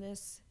explain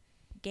this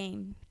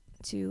game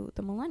to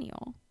the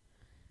millennial.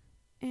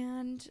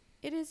 And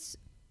it is,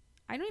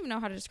 I don't even know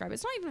how to describe it.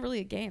 It's not even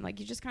really a game. Like,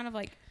 you just kind of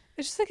like.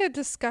 It's just like a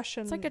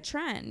discussion. It's like a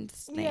trend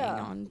thing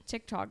on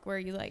TikTok where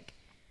you like,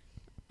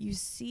 you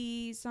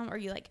see some, or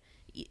you like,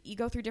 you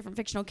go through different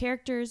fictional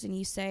characters and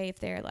you say if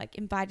they're like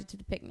invited to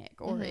the picnic,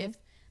 or if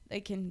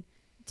they can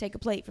take a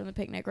plate from the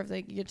picnic, or if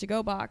they get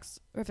to-go box,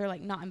 or if they're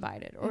like not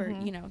invited, or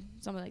you know,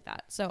 something like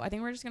that. So I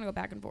think we're just gonna go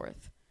back and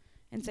forth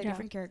and say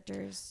different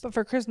characters. But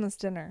for Christmas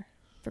dinner.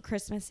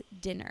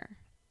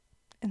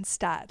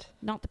 Instead.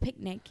 Not the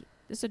picnic.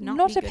 This would not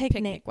be a good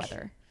picnic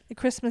weather. A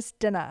Christmas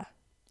dinner.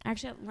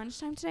 Actually, at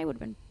lunchtime today would have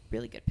been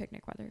really good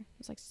picnic weather. It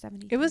was like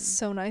 70. It was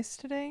so nice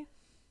today.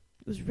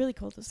 It was really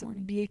cold this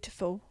morning.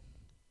 Beautiful.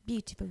 I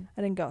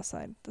didn't go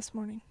outside this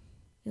morning.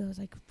 It was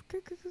like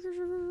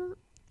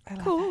I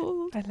love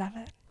cold. it. I love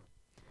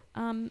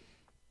it.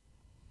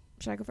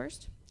 Should I go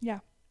first? Yeah.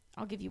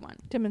 I'll give you one.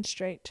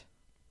 Demonstrate.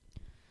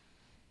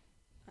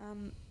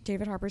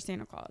 David Harbour's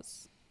Santa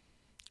Claus.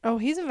 Oh,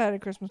 he's invited to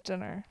Christmas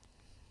dinner.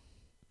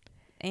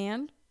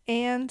 And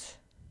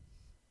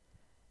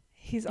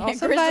he's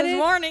also invited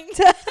morning.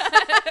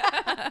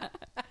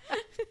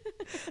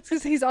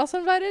 Because he's also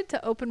invited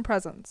to open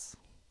presents.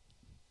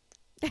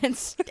 And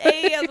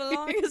stay as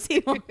long as he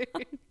wants.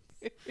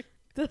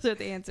 Those are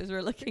the answers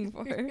we're looking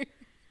for.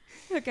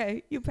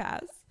 Okay, you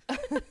pass.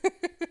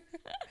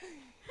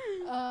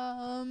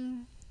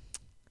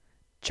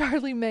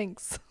 Charlie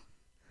Minx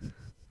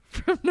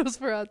from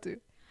Nosferatu.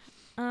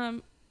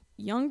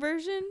 Young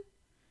version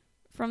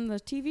from the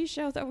TV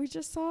show that we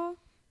just saw?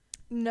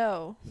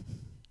 No.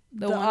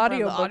 The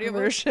audiobook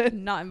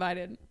version. Not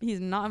invited.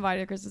 He's not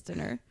invited to Christmas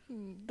dinner.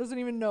 Doesn't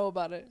even know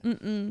about it.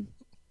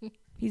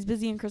 He's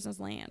busy in Christmas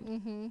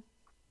land.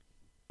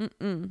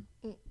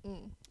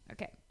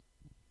 Okay.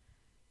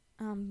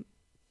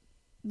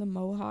 The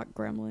Mohawk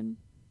Gremlin.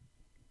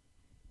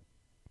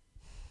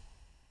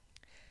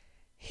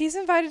 He's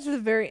invited to the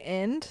very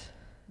end,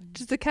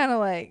 just to kind of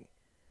like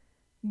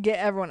get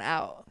everyone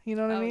out. You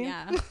know what I mean?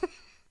 Yeah.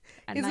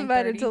 He's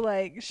invited to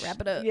like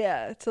wrap it up.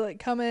 Yeah, to like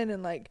come in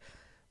and like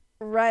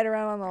ride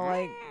around on the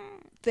like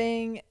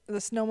thing, the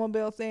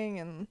snowmobile thing,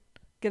 and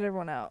get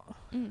everyone out.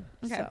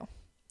 Okay. So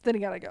then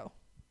he gotta go.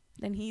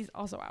 Then he's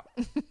also out.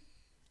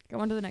 Go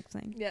on to the next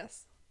thing.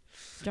 Yes.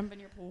 Jump in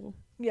your pool.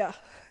 Yeah,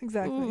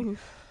 exactly. Ooh.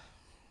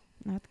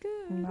 Not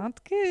good.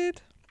 Not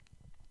good.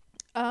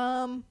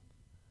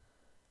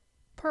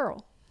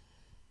 Pearl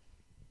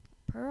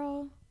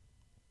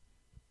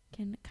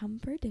can come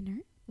for dinner.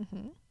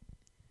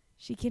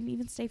 She can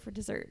even stay for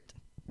dessert.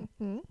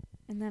 And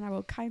then I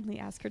will kindly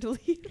ask her to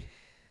leave.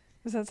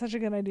 Is that such a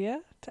good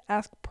idea? To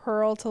ask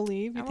Pearl to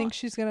leave? You think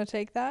she's going to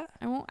take that?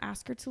 I won't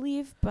ask her to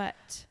leave,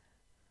 but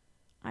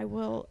I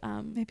will.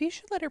 Maybe you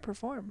should let her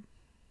perform.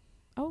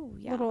 Oh,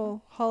 yeah.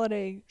 Little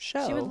holiday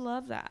show. She would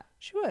love that.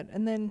 She would.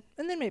 And then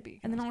maybe.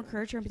 And then I'll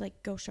encourage her and be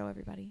like, go show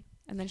everybody.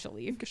 And then she'll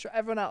leave. Show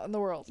everyone out in the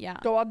world. Yeah.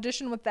 Go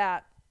audition with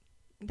that.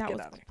 That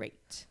was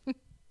great.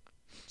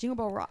 Jingle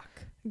Bell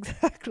Rock.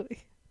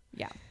 Exactly.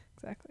 Yeah.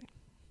 Exactly.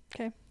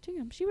 Okay.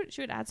 She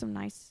would add some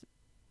nice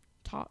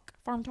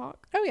farm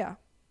talk. Oh yeah.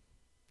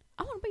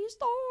 I want to be a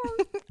star.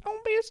 I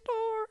want to be a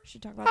star.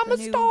 She'd talk about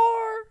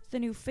the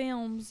new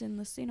films in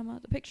the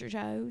cinema, the picture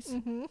shows.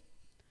 Mm-hmm.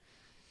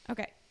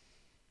 Okay.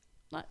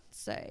 Let's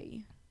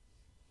say.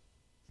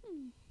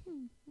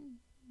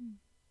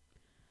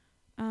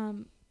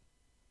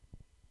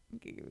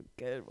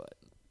 Good one.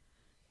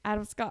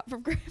 Adam Scott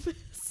from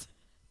Krampus.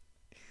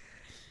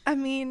 I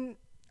mean,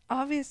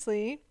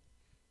 obviously,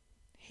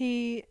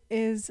 he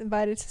is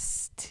invited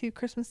to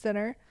Christmas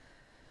dinner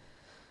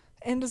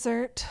and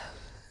dessert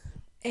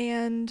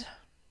and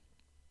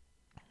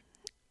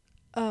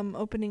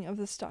opening of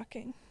the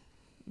stocking.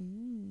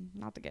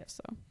 Not the gifts,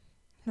 though.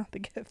 Not the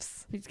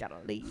gifts. He's got to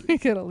leave.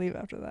 He's got to leave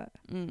after that.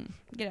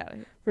 Get out of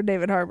here. For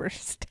David Harbour to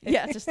stay.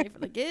 Yeah, to stay for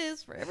the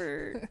gifts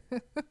forever.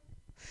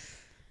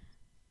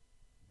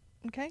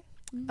 Okay.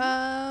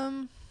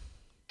 Mm-hmm.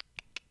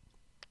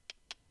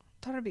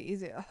 Thought it'd be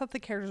easy. I thought the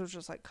characters would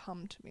just like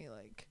come to me,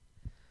 like,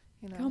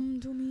 you know. Come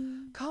to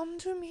me. Come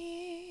to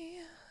me.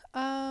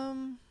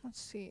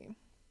 Let's see.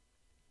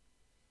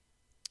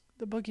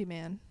 The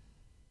Boogeyman.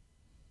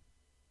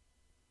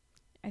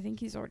 I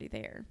think he's already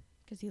there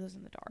because he lives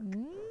in the dark.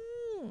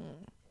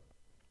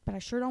 But I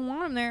sure don't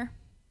want him there.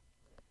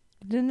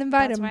 You didn't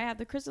invite him. That's why I had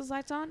the Christmas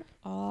lights on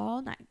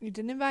all night. You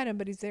didn't invite him,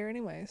 but he's there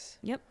anyways.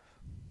 Yep.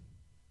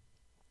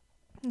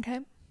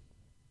 Okay.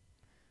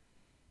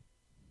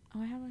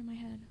 Oh, I have it in my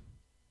head.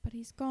 But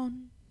he's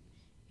gone.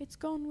 It's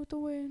gone with the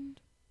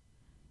wind.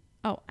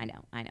 Oh, I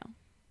know.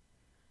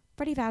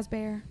 Freddy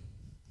Fazbear.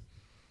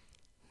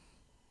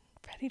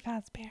 Freddy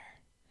Fazbear.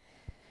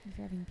 If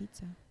you're having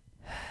pizza.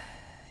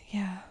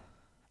 Yeah.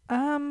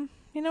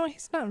 You know what?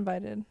 He's not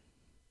invited.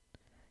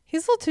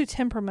 He's a little too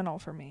temperamental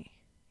for me.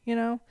 You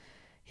know?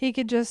 He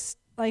could just,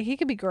 like, he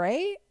could be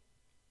great,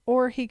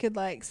 or he could,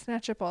 like,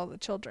 snatch up all the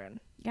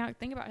children. Yeah,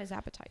 think about his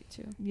appetite,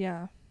 too.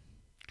 Yeah.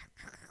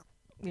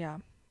 Yeah.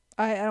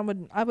 I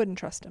wouldn't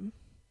trust him.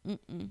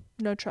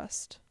 No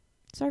trust.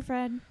 Sorry,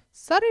 Fred.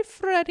 Sorry,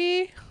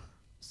 Freddy.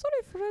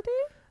 Sorry, Freddy.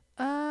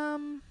 Why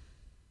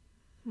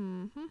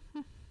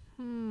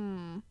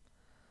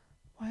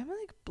am I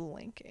like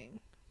blanking?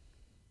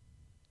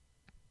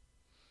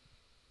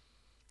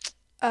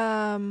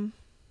 I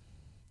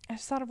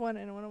just thought of one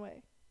and it went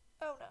away.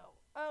 Oh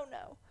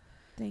no.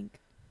 Think.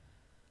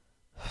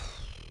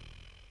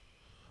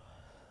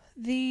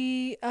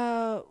 The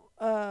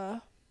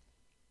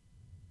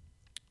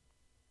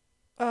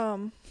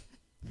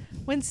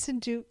Winston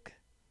Duke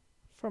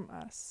from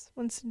Us.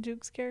 Winston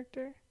Duke's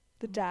character,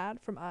 the dad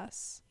from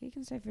Us. He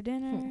can stay for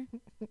dinner.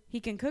 He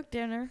can cook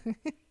dinner.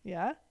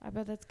 Yeah. I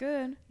bet that's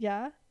good.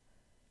 Yeah.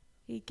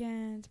 He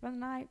can spend the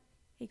night.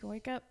 He can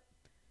wake up.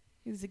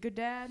 He's a good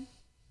dad.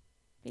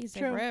 He can stay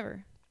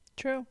forever.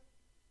 True.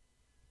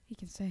 He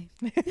can stay.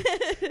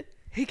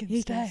 He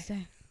can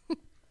stay.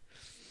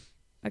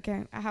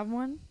 Okay, I have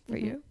one for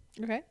you.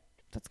 Okay.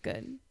 That's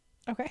good.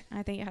 Okay.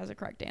 I think it has a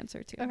correct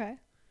answer, too. Okay.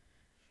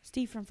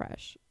 Steve from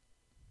Fresh.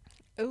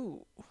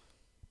 Ooh.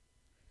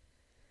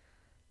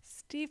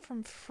 Steve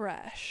from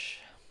Fresh.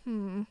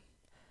 I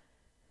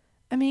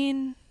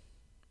mean,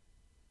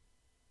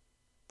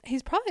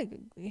 he's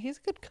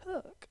a good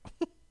cook.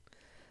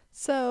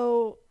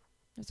 So.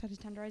 Knows how to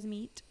tenderize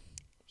meat.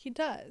 He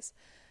does.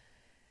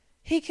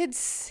 He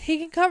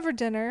can cover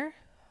dinner,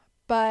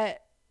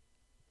 but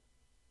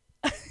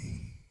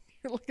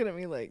you're looking at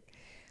me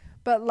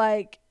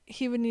like,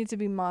 he would need to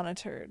be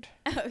monitored.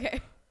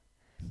 Okay.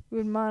 We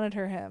would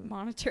monitor him.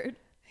 Monitored.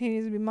 He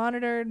needs to be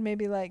monitored.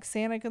 Maybe like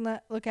Santa can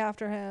look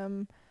after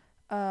him.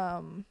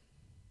 Who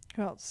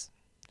else?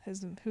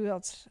 Who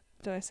else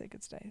did I say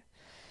could stay?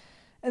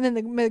 And then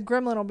the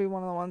gremlin will be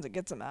one of the ones that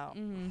gets him out.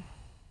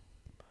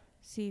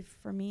 See,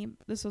 for me,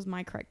 this was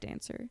my correct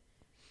answer.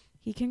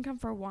 He can come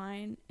for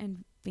wine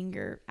and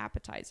finger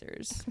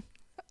appetizers.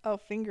 Oh,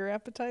 finger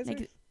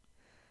appetizers?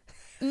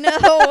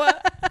 No.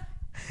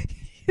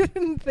 You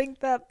didn't think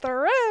that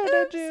through,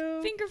 did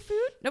you? Finger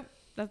food? Nope.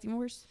 That's even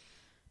worse.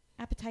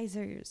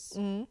 Appetizers.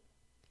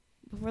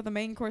 Before the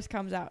main course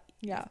comes out.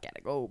 Yeah.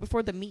 Gotta go.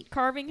 Before the meat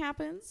carving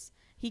happens,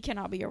 he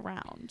cannot be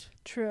around.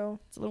 True.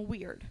 It's a little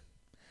weird.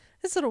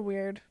 It's a little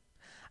weird.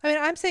 I mean,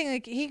 I'm saying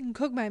like he can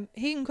cook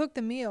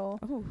the meal.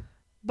 Oh.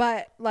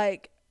 But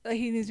like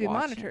he needs to be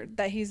monitored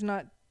that he's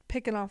not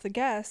picking off the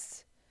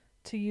guests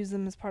to use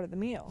them as part of the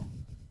meal.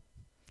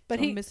 But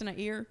he's missing an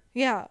ear.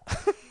 Yeah.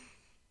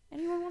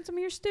 Anyone want some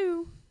ear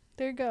stew?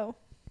 There you go.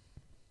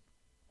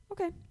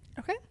 Okay.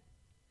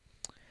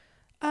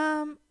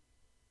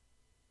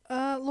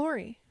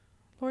 Laurie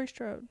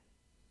Strode.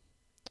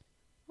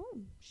 Oh,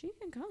 she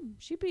can come.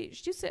 She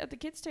sit at the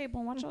kids' table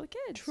and watch all the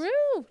kids. True.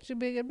 She'd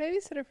be a good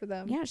babysitter for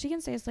them. Yeah, she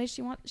can stay as late as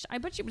she wants. I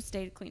bet she would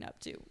stay to clean up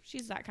too.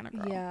 She's that kind of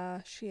girl.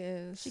 Yeah, she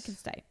is. She can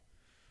stay.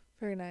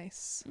 Very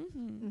nice.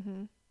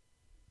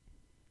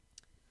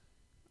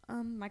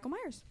 Michael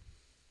Myers.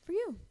 For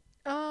you.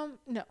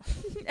 No.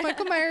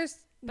 Michael Myers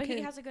But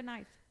he has a good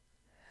knife.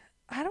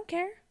 I don't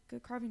care.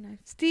 Good carving knife.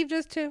 Steve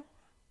does too.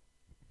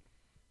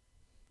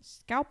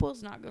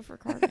 Scalpel's not good for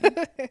carving.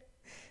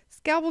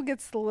 Scalpel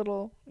gets the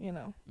little,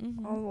 all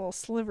the little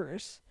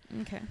slivers.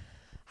 Okay.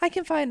 I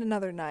can find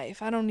another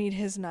knife. I don't need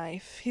his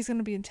knife. He's going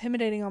to be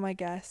intimidating on my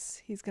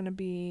guests. He's going to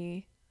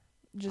be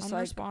just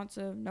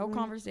unresponsive, no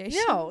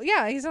conversation. No,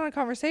 yeah, he's not a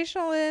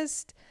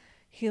conversationalist.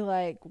 He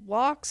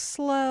walks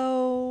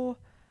slow.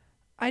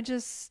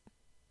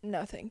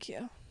 No, thank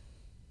you.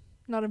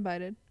 Not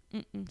invited.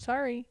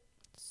 Sorry.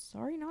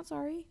 Sorry, not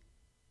sorry.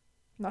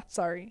 Not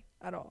sorry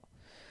at all.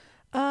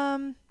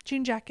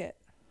 Jean jacket.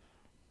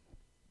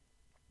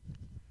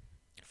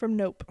 From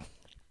Nope.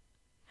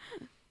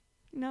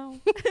 No.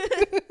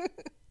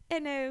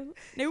 No.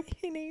 Nope.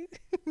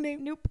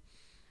 Nope.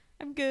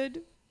 I'm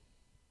good.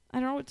 I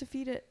don't know what to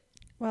feed it.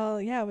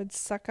 Well, yeah, it would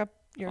suck up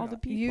all the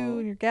people. You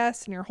and your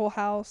guests and your whole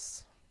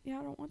house. Yeah,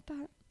 I don't want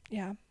that.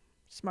 Yeah.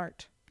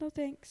 Smart. No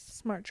thanks.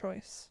 Smart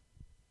choice.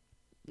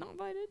 Not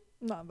invited.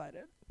 Not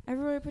invited.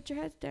 Everybody put your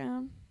heads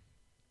down.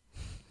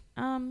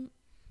 Oh,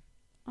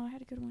 I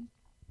had a good one.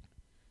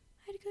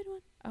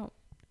 Oh.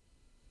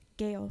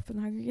 Gail from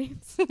the Hunger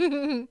Games.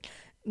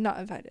 Not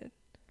invited.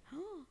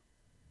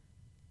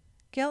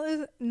 Gail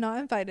is not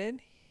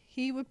invited.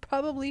 He would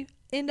probably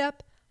end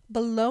up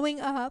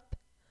blowing up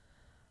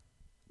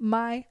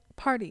my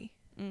party.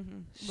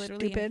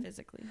 Literally Stupid. and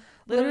physically.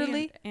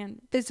 Literally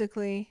and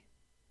physically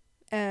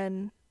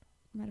and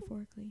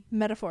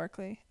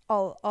metaphorically.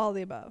 All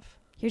the above.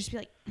 He'd just be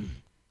like,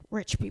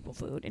 rich people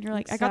food. And you're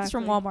like, exactly. I got this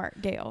from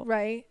Walmart, Gail.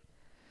 Right.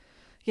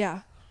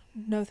 Yeah.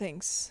 No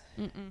thanks.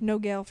 No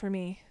Gail for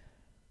me.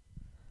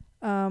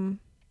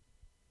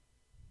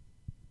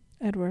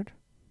 Edward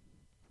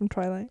from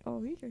Twilight.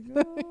 Oh, he can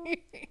go.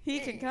 He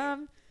can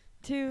come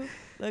to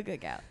the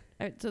cookout.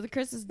 All right, so the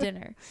Christmas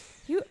dinner.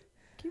 Can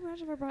you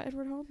imagine if I brought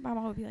Edward home? My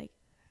mom would be like,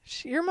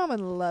 your mom would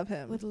love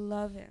him. Would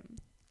love him.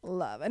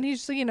 And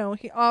he's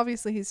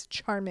he's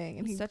charming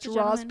and he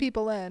draws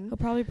people in. He'll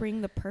probably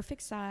bring the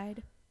perfect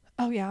side.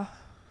 Oh yeah.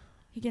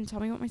 He can tell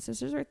me what my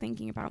sisters are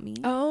thinking about me.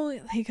 Oh,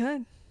 he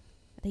could.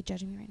 Are they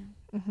judging me right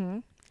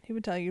now? He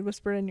would tell you,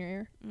 whisper in your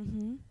ear.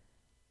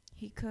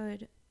 He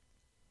could.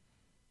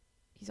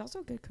 He's also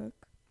a good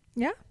cook.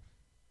 Yeah.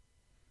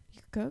 He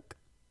could cook.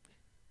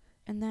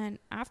 And then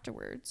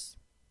afterwards,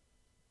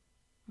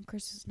 on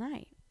Christmas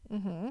night,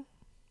 you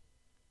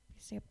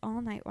stay up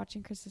all night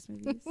watching Christmas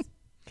movies.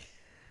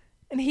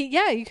 And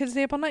you could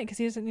stay up all night because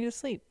he doesn't need to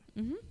sleep.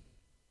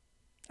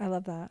 I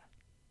love that.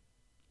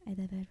 I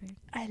love Edward.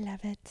 I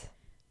love it.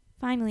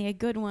 Finally, a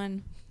good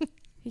one.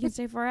 He can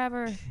stay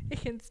forever. He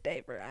can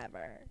stay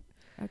forever.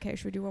 Okay,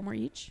 should we do one more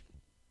each?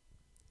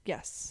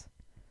 Yes.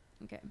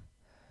 Okay.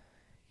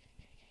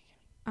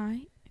 I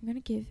am going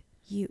to give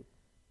you.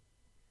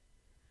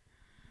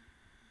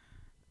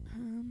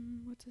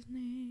 What's his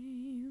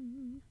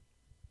name?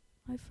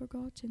 I've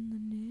forgotten the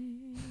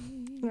name.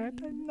 I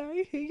don't know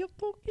who you're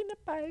talking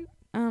about.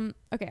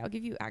 Okay, I'll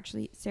give you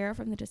actually Sarah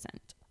from The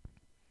Descent.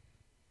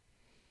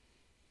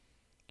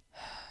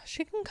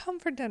 She can come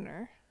for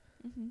dinner.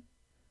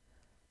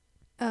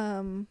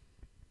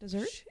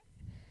 Dessert?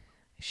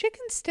 She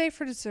can stay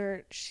for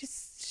dessert.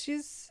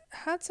 She's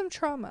had some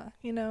trauma,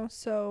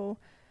 so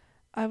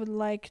I would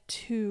like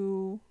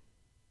to,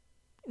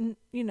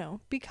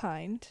 be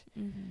kind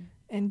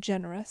and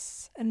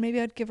generous. And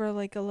maybe I'd give her a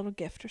little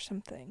gift or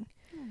something.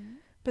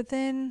 But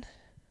then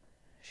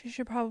she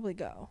should probably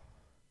go.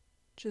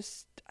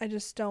 I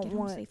just don't Get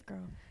want. Home safe,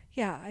 girl.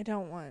 Yeah, I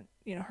don't want,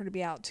 her to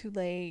be out too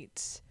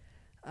late.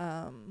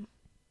 I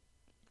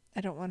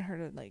don't want her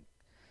to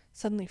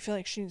suddenly feel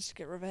like she needs to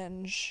get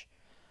revenge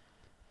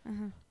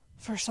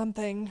for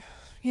something.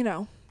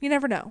 You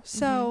never know.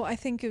 So I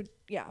think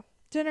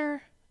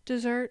dinner,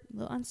 dessert, a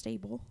little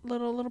unstable,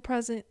 little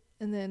present,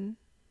 and then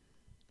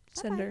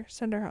send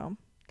her home.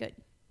 Good.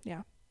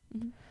 Yeah.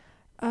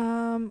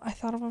 I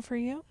thought of one for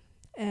you,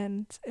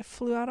 and it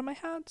flew out of my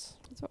hands.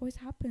 That's what always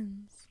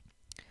happens.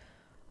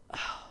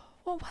 Oh,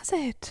 what was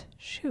it?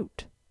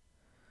 Shoot,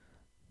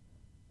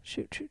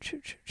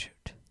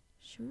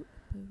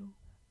 Poodle.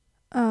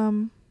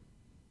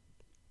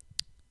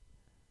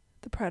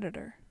 The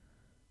Predator.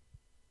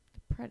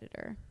 The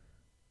Predator.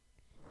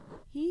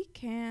 He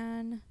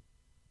can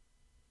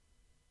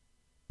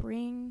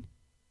bring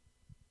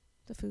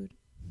the food.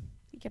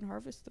 He can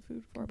harvest the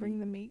food for me. Bring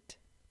the meat.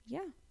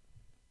 Yeah.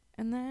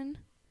 And then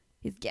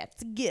he's got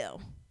to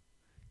go.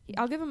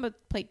 I'll give him a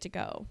plate to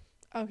go.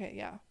 Okay,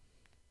 yeah.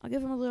 I'll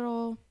give him a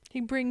little He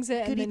brings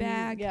it goodie and then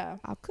bag. Yeah.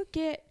 I'll cook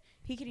it.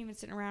 He can even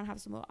sit around,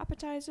 have some little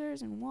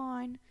appetizers and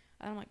wine.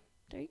 And I'm like,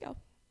 there you go.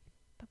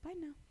 Bye-bye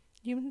now.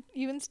 You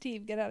and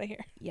Steve, get out of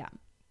here. Yeah.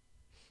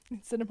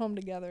 Send them home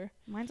together.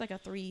 Mine's like a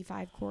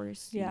 3-5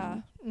 course. Yeah.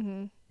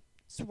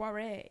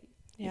 Soiree.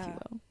 Yeah. If you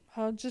will.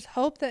 I'll just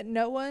hope that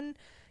no one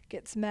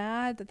gets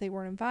mad that they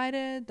weren't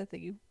invited, that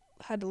they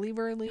had to leave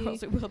early. Or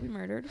else it will be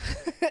murdered.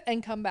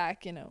 And come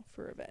back,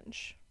 for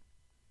revenge.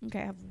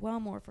 Okay, I have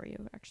one more for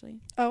you, actually.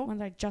 Oh. One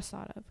that I just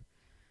thought of.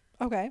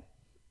 Okay.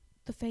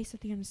 The face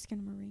at the end of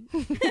Skinamarink.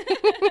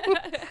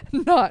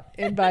 Not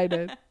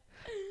invited.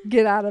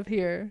 Get out of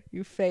here,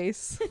 you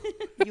face.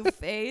 You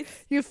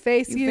face. You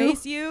face you. You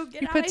face you.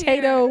 Get you out of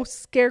potato here.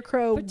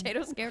 scarecrow.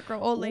 Potato scarecrow.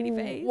 Old lady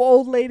face.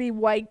 Old lady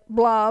white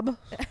blob.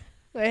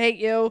 I hate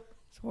you.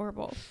 It's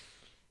horrible.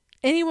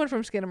 Anyone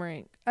from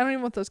Skinamarink. I don't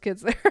even want those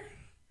kids there.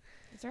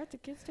 Is there at the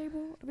kids'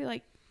 table? I'd be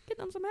like, get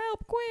them some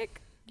help,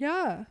 quick.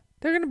 Yeah.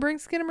 They're going to bring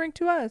Skinamarink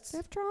to us. They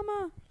have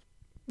trauma.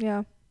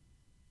 Yeah.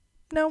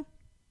 No.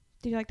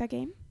 Did you like that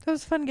game? That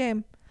was a fun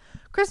game.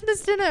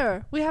 Christmas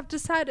dinner. We have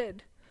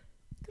decided.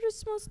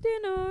 Christmas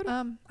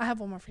dinner. I have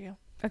one more for you.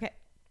 Okay.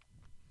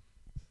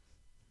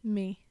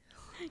 Me.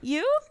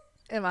 You?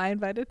 Am I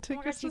invited to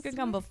Christmas? Christmas? You can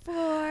come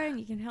before and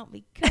you can help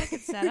me cook and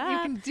set up. You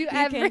can do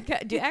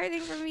everything. Do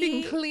everything for me.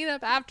 You can clean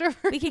up afterwards.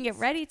 We can get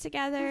ready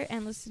together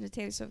and listen to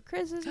Taylor Swift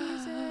Christmas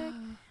music.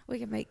 We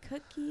can make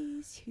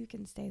cookies. You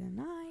can stay the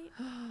night.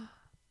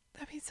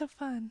 That'd be so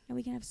fun. And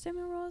we can have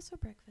cinnamon rolls for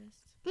breakfast.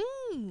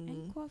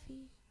 And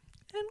coffee.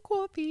 And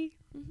coffee.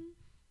 Mm-hmm.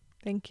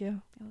 Thank you.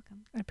 You're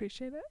welcome. I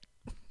appreciate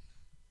it.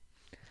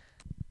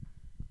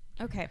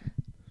 Okay.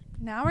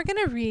 Now we're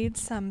going to read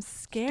some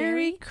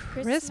scary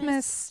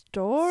Christmas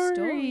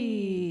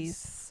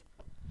stories.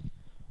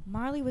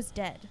 Marley was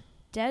dead.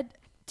 Dead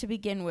to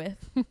begin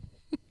with.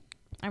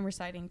 I'm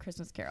reciting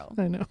Christmas Carol.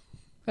 I know.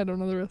 I don't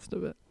know the rest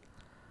of it.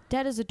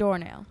 Dead as a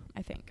doornail,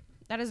 I think.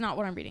 That is not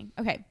what I'm reading.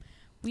 Okay.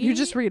 You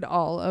just read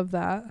all of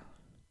that.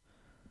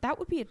 That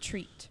would be a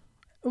treat.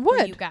 It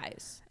would. For you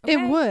guys. Okay?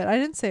 It would. I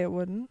didn't say it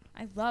wouldn't.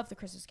 I love the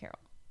Christmas Carol.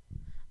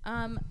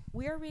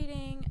 We are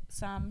reading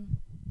some...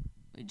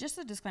 Just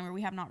a disclaimer,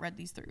 we have not read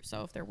these through.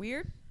 So if they're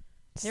weird,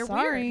 they're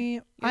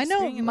weird. I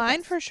know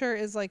mine for sure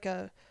is like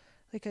a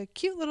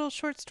cute little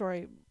short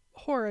story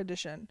horror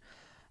edition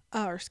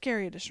or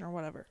scary edition or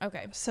whatever.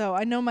 Okay. So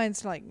I know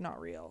mine's like not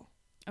real.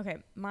 Okay.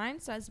 Mine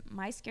says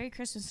My Scary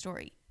Christmas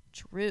Story.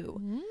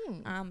 True.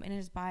 And it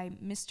is by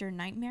Mr.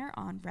 Nightmare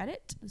on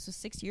Reddit. This was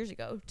 6 years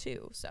ago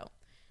too. So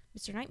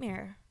Mr.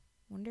 Nightmare,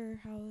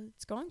 wonder how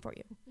it's going for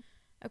you.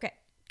 Okay.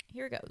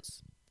 Here it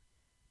goes.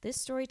 This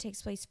story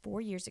takes place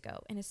 4 years ago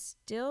and it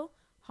still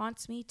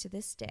haunts me to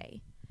this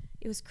day.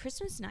 It was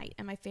Christmas night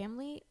and my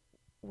family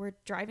were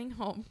driving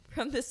home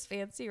from this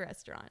fancy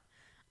restaurant.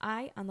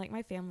 I, unlike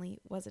my family,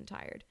 wasn't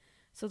tired,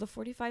 so the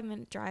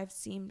 45-minute drive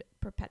seemed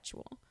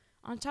perpetual.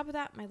 On top of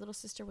that, my little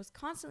sister was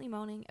constantly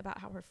moaning about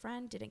how her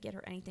friend didn't get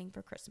her anything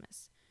for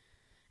Christmas.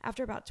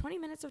 After about 20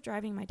 minutes of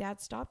driving, my dad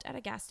stopped at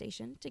a gas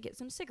station to get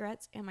some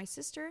cigarettes and my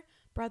sister,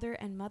 brother,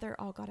 and mother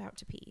all got out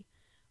to pee.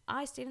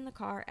 I stayed in the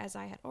car as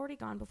I had already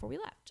gone before we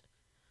left.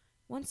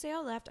 Once they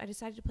all left, I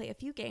decided to play a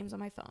few games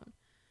on my phone.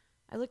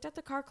 I looked at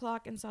the car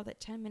clock and saw that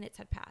 10 minutes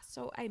had passed,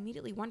 so I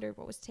immediately wondered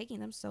what was taking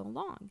them so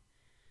long.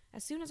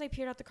 As soon as I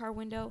peered out the car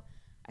window,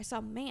 I saw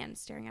a man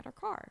staring at our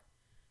car.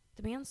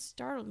 The man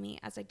startled me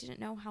as I didn't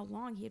know how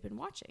long he had been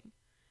watching.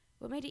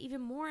 What made it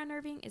even more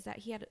unnerving is that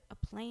he had a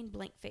plain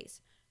blank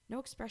face. No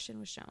expression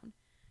was shown.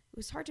 It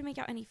was hard to make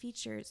out any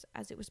features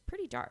as it was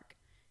pretty dark,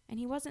 and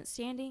he wasn't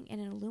standing in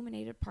an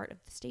illuminated part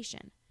of the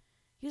station.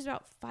 He was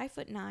about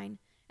 5'9"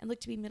 and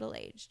looked to be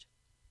middle-aged.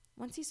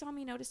 Once he saw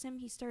me notice him,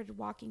 he started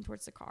walking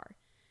towards the car,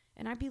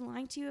 and I'd be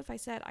lying to you if I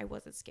said I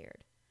wasn't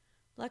scared.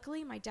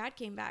 Luckily, my dad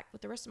came back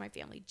with the rest of my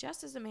family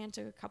just as the man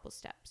took a couple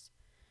steps.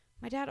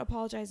 My dad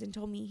apologized and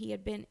told me he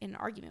had been in an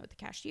argument with the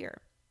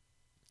cashier.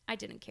 I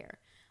didn't care.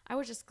 I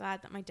was just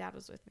glad that my dad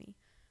was with me.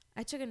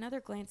 I took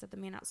another glance at the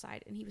man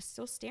outside, and he was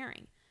still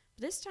staring,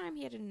 but this time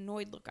he had an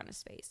annoyed look on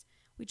his face.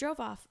 We drove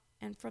off,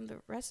 and from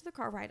the rest of the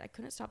car ride, I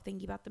couldn't stop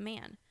thinking about the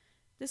man.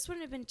 This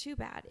wouldn't have been too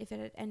bad if it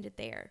had ended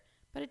there,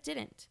 but it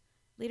didn't.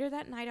 Later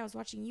that night, I was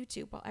watching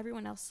YouTube while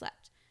everyone else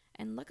slept,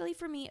 and luckily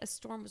for me, a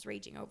storm was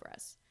raging over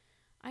us.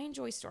 I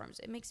enjoy storms.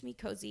 It makes me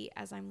cozy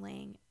as I'm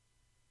laying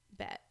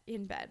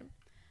in bed.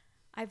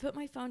 I put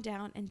my phone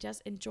down and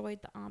just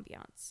enjoyed the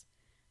ambiance.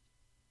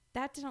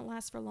 That didn't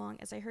last for long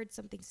as I heard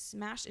something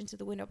smash into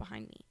the window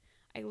behind me.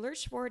 I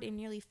lurched forward and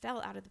nearly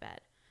fell out of the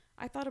bed.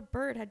 I thought a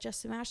bird had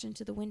just smashed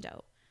into the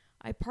window.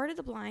 I parted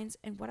the blinds,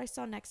 and what I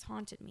saw next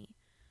haunted me.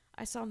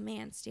 I saw a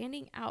man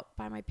standing out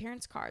by my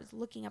parents' cars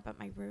looking up at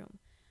my room.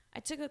 I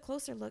took a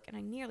closer look and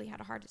I nearly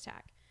had a heart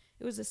attack.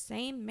 It was the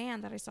same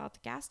man that I saw at the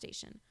gas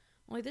station.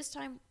 Only this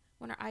time,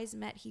 when our eyes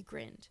met, he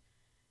grinned.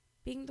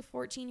 Being the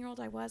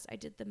 14-year-old I was, I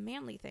did the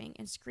manly thing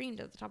and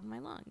screamed at the top of my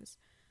lungs.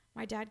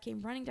 My dad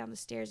came running down the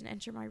stairs and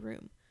entered my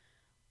room.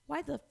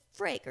 "Why the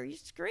frick are you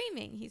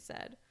screaming?" he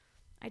said.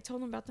 I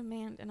told him about the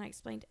man and I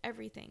explained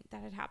everything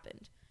that had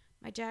happened.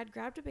 My dad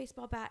grabbed a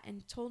baseball bat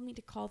and told me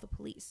to call the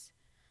police.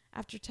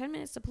 After 10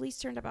 minutes, the police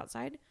turned up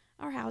outside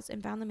our house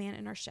and found the man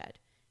in our shed.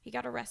 He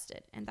got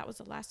arrested, and that was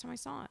the last time I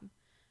saw him.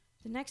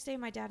 The next day,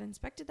 my dad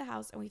inspected the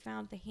house, and we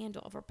found the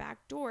handle of our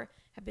back door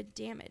had been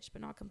damaged,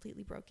 but not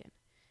completely broken.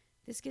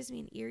 This gives me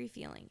an eerie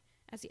feeling.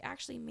 As he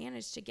actually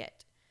managed to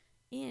get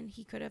in,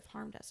 he could have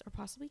harmed us or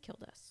possibly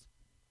killed us.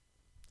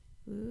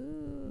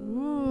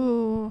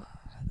 Ooh.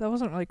 That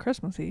wasn't really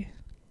Christmassy.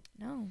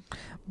 No.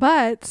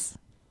 But,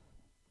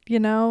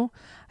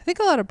 I think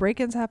a lot of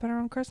break-ins happen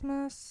around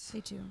Christmas.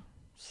 They do.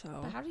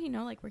 So. But how did he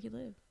know, like, where he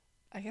lived?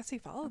 I guess he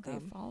followed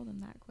them. Followed them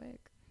that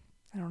quick.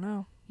 I don't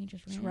know. He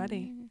just was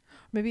ready.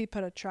 Maybe he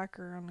put a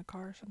tracker on the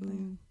car or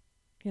something.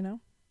 You know?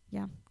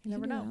 Yeah. You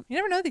never know. You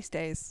never know these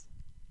days.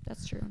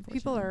 That's true.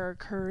 People are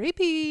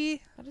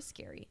creepy. That is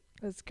scary.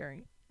 That's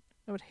scary.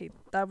 I would hate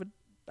that.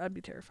 I'd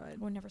be terrified.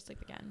 I would never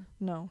sleep again.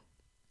 No.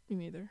 Me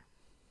neither.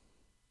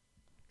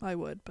 I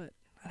would, but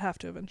I'd have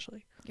to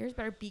eventually. Yours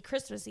better be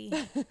Christmassy.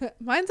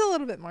 Mine's a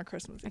little bit more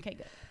Christmassy. Okay,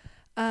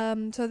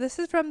 good. So this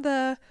is from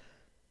the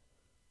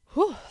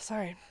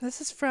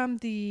This is from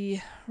the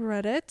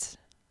Reddit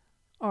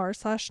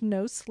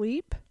r/no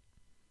sleep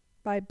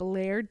by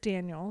Blair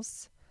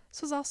Daniels.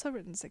 This was also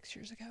written 6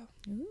 years ago.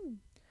 Ooh.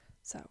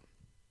 So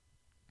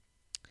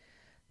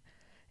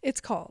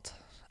it's called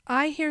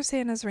I Hear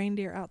Santa's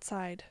Reindeer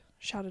Outside,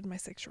 shouted my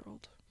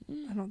 6-year-old.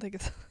 I don't think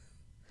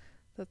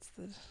that's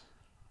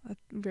a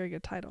very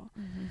good title,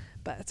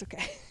 but it's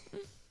okay.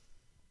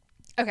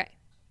 Okay,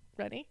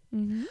 ready?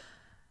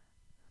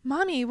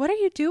 Mommy, what are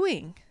you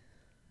doing?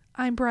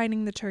 I'm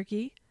brining the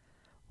turkey.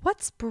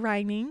 What's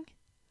brining?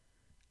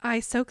 I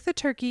soak the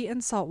turkey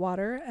in salt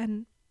water,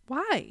 and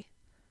why?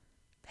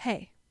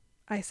 Hey,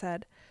 I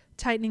said,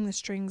 tightening the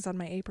strings on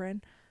my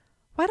apron.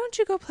 Why don't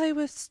you go play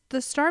with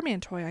the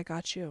Starman toy I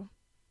got you?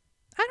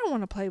 I don't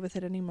want to play with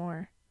it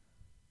anymore.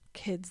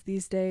 Kids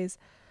these days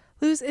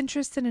lose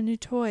interest in a new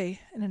toy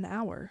in an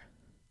hour.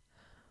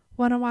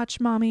 Want to watch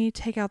Mommy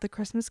take out the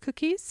Christmas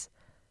cookies?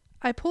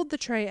 I pulled the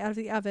tray out of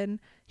the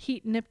oven,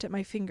 heat nipped at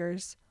my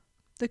fingers.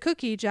 The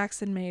cookie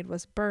Jackson made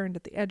was burned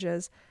at the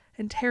edges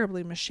and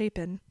terribly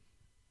misshapen.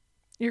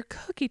 Your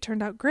cookie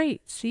turned out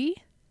great, see?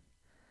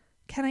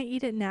 Can I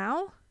eat it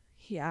now?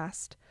 He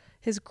asked,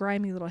 his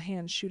grimy little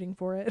hand shooting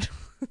for it.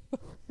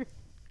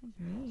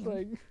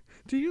 Like,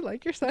 do you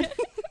like your son?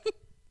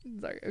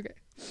 Sorry, okay.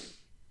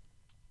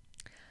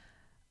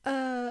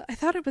 I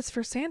thought it was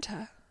for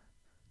Santa.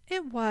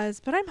 It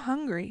was, but I'm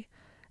hungry.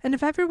 And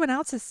if everyone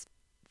else is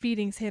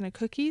feeding Santa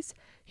cookies,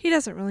 he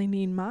doesn't really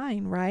need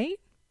mine, right?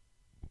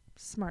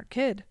 Smart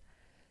kid.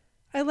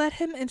 I led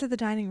him into the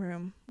dining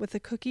room with a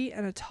cookie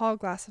and a tall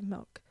glass of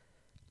milk.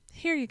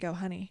 Here you go,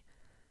 honey.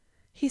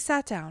 He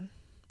sat down.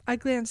 I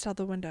glanced out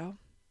the window.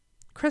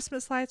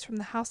 Christmas lights from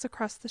the house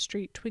across the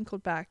street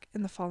twinkled back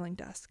in the falling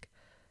dusk.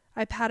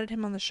 I patted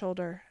him on the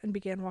shoulder and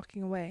began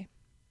walking away.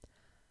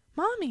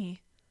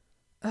 Mommy!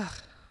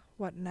 Ugh,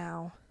 what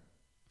now?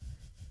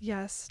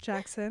 Yes,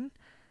 Jackson.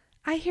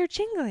 I hear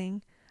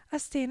jingling. A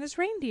Santa's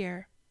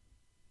reindeer.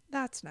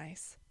 That's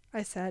nice,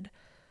 I said.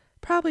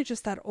 Probably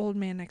just that old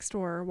man next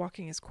door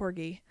walking his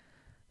corgi.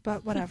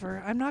 But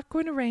whatever, I'm not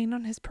going to rain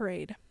on his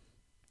parade.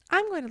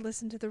 I'm going to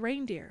listen to the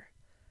reindeer.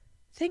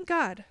 Thank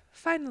God,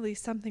 finally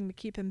something to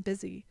keep him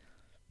busy.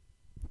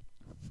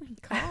 Oh my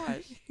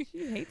gosh,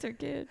 she hates her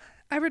kid.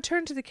 I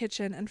returned to the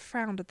kitchen and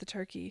frowned at the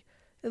turkey.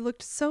 It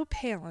looked so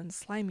pale and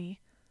slimy.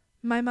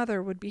 My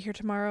mother would be here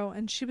tomorrow,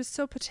 and she was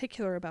so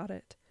particular about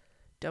it.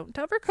 Don't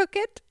overcook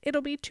it.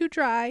 It'll be too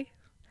dry.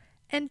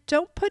 And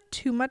don't put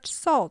too much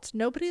salt.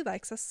 Nobody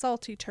likes a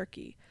salty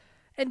turkey.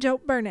 And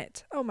don't burn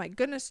it. Oh my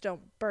goodness,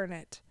 don't burn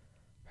it.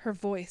 Her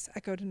voice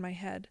echoed in my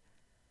head.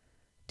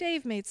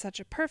 Dave made such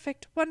a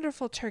perfect,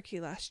 wonderful turkey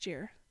last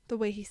year. The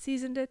way he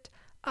seasoned it,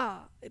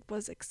 it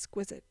was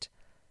exquisite.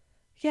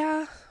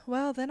 Yeah,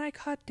 well, then I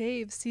caught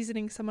Dave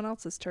seasoning someone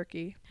else's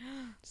turkey,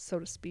 so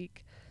to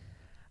speak.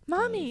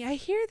 Mommy, I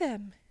hear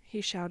them,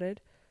 he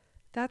shouted.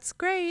 That's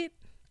great,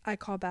 I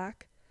call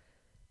back.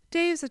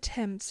 Dave's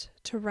attempts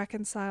to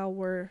reconcile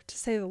were, to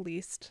say the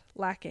least,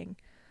 lacking.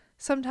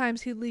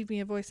 Sometimes he'd leave me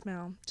a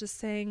voicemail, just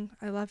saying,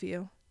 I love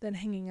you, then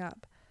hanging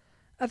up.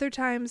 Other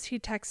times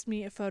he'd text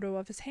me a photo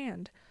of his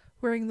hand,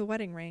 wearing the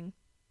wedding ring.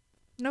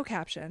 No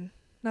caption,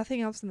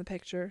 nothing else in the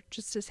picture,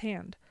 just his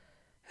hand.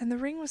 And the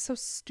ring was so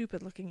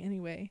stupid looking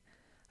anyway.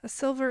 A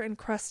silver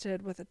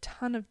encrusted with a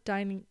ton of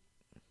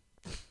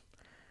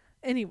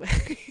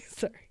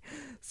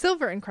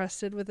Silver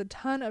encrusted with a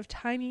ton of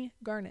tiny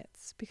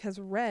garnets, because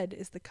red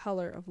is the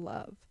color of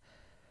love.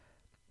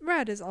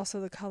 Red is also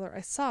the color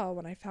I saw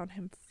when I found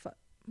him.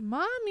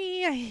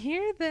 Mommy, I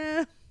hear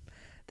them.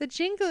 The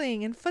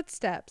jingling and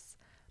footsteps.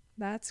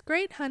 That's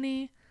great,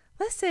 honey.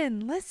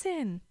 Listen,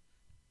 listen.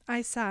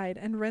 I sighed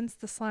and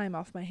rinsed the slime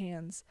off my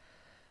hands.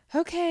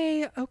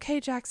 Okay,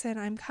 Jackson,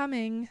 I'm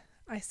coming,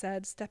 I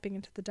said, stepping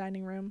into the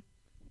dining room.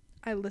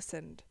 I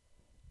listened.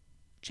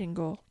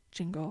 Jingle,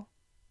 jingle.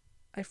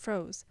 I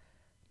froze.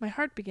 My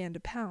heart began to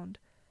pound.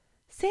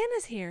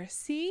 Santa's here,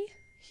 see?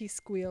 He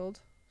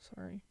squealed.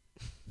 Sorry.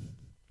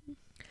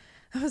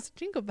 That was a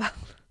jingle bell.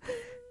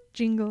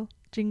 Jingle,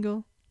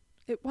 jingle.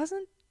 It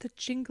wasn't the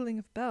jingling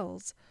of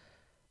bells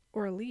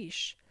or a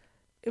leash.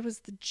 It was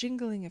the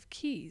jingling of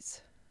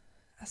keys.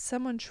 As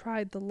someone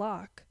tried the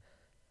lock,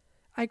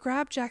 I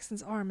grabbed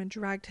Jackson's arm and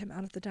dragged him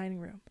out of the dining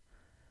room.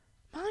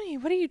 Mommy,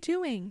 what are you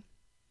doing?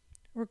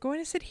 We're going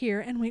to sit here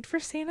and wait for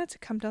Santa to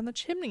come down the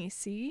chimney,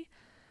 see?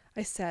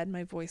 I said,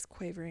 my voice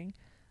quavering.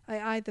 I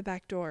eyed the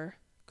back door.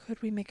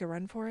 Could we make a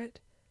run for it?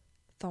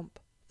 Thump,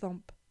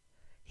 thump.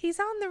 He's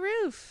on the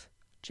roof,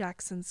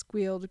 Jackson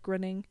squealed,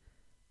 grinning.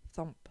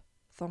 Thump,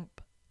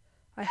 thump.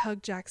 I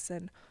hugged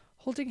Jackson,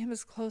 holding him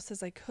as close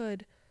as I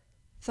could.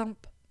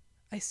 Thump!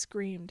 I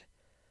screamed.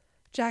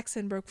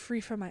 Jackson broke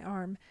free from my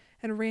arm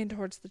and ran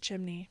towards the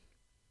chimney.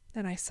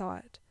 Then I saw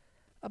it.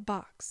 A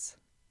box,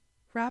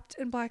 wrapped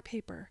in black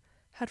paper,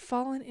 had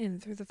fallen in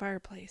through the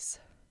fireplace.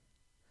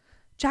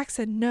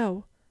 Jackson,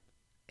 no!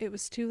 It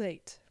was too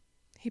late.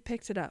 He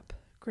picked it up,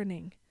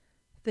 grinning.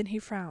 Then he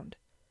frowned.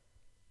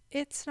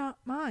 It's not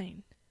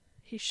mine.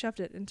 He shoved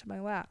it into my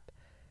lap.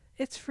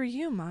 It's for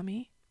you,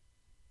 Mommy.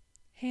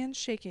 Hands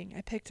shaking,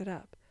 I picked it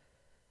up.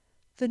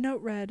 The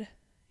note read,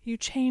 You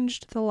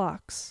changed the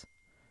locks.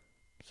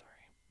 Sorry.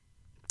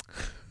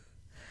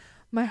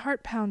 My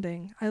heart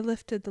pounding, I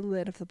lifted the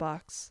lid of the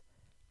box.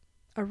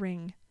 A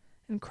ring,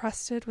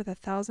 encrusted with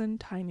 1,000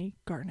 tiny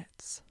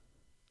garnets.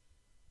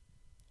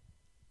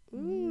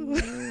 Ooh.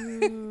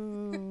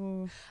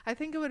 I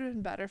think it would have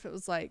been better if it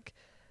was like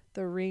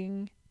the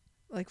ring,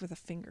 like with a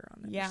finger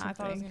on it. Yeah, I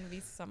thought it was going to be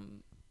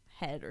some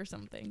head or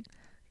something.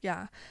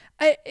 Yeah.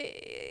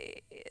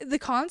 The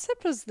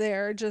concept was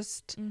there,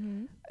 just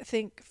I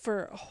think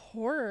for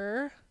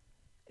horror,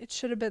 it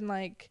should have been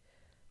like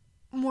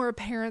more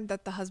apparent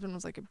that the husband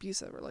was like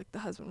abusive, or like the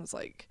husband was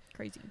like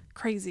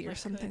crazy or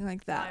something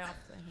like that. Fly off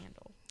the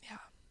handle. Yeah.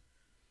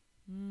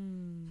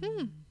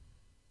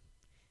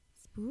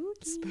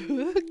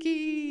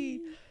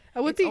 Spooky.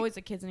 It's always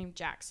the kids named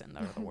Jackson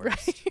that are the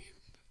worst. Right?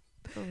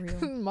 For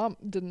real. Mom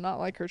did not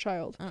like her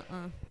child.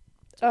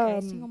 It's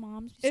okay. Single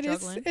moms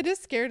struggling. It is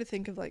scary to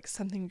think of like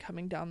something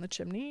coming down the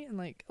chimney and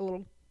like a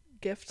little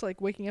gift, like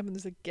waking up and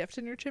there's a gift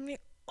in your chimney.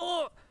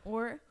 Oh,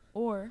 or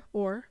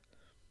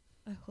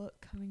a hook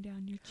coming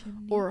down your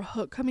chimney. Or a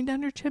hook coming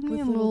down your chimney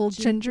and little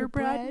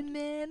gingerbread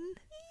men.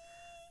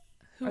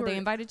 Are they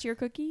invited to your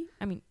cookie?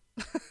 I mean,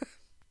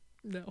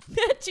 no.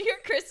 To your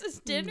Christmas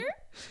dinner?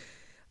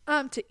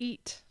 To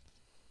eat.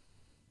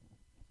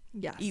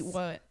 Yes. Eat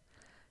what?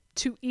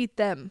 To eat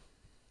them.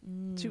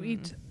 To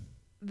eat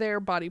their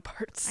body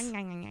parts.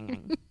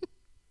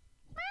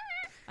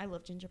 I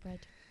love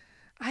gingerbread.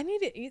 I need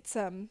to eat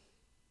some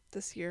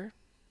this year.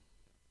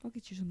 I'll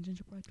get you some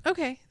gingerbread.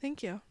 Okay,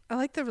 thank you. I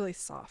like the really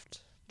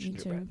soft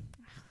gingerbread. Me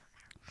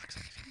too.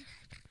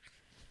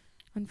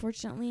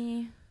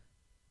 Unfortunately,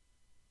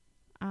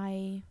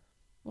 I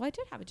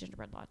did have a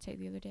gingerbread latte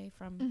the other day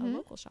from a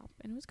local shop,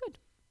 and it was good.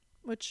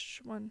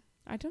 Which one?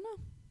 I don't know.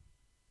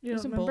 You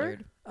don't remember?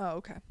 Bullard. Oh,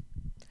 okay.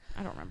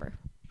 I don't remember.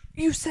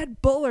 You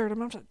said Bullard. I'm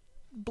going to have to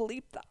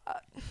bleep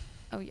that.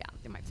 Oh, yeah.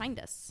 They might find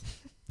us.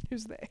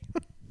 Who's they?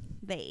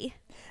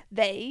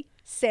 They.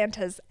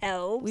 Santa's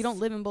elves. We don't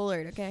live in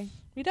Bullard, okay?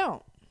 We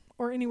don't.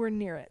 Or anywhere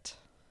near it.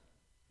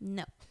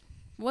 No.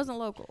 It wasn't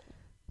local.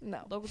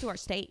 No. Local to our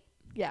state.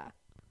 Yeah.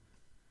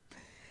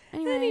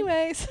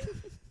 Anyways.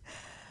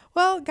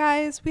 Well,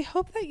 guys, we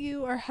hope that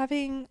you are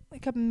having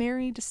like a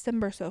merry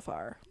December so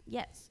far.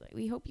 Yes.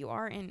 We hope you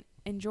are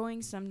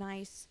enjoying some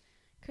nice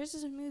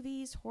Christmas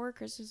movies, horror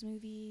Christmas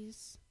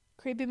movies.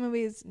 Creepy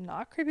movies,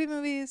 not creepy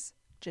movies,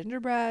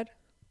 gingerbread.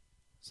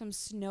 Some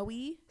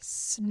snowy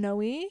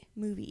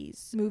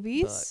movies,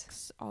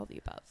 books, all the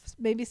above.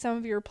 Maybe some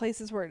of your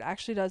places where it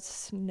actually does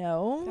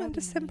snow in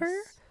December.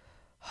 Nice.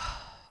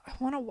 I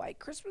want a white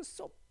Christmas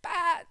so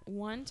bad.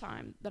 One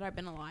time that I've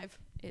been alive,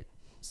 it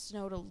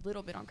snowed a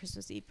little bit on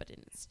Christmas Eve, but it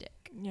didn't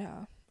stick.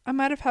 Yeah. I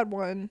might have had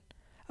one.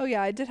 Oh,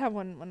 yeah, I did have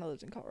one when I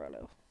lived in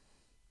Colorado.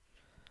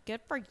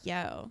 Good for you.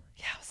 Yeah,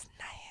 it was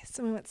nice.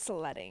 And we went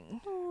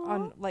sledding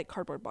on like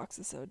cardboard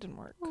boxes, so it didn't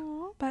work.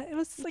 Aww. But it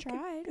was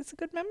it's a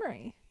good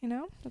memory, you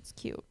know? That's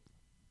cute.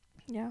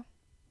 Yeah.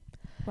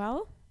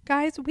 Well,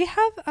 guys, we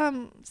have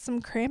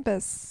some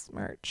Krampus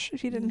merch.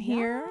 If you didn't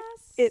hear,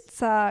 it's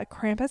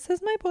Krampus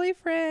is my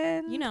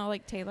boyfriend. You know,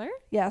 like Taylor?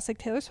 Yes, like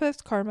Taylor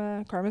Swift's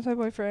Karma. Karma's my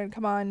boyfriend.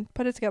 Come on,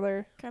 put it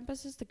together.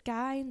 Krampus is the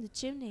guy in the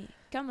chimney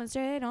coming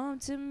straight on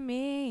to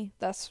me.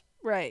 That's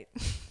right.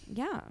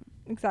 Yeah.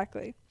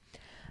 Exactly.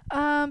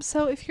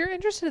 So if you're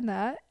interested in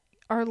that,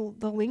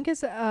 the link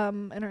is in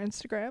our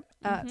Instagram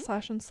at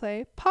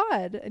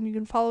 /and/slay_pod, and you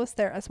can follow us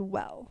there as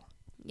well.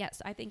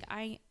 Yes, I think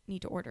I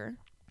need to order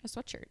a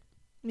sweatshirt.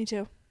 Me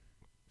too.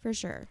 For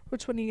sure.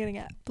 Which one are you gonna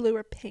get? Blue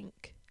or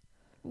pink?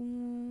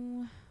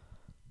 Ooh.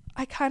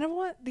 I kind of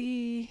want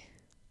the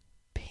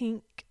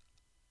pink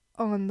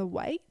on the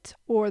white,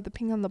 or the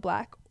pink on the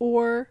black,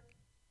 or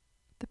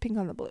the pink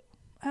on the blue.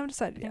 I haven't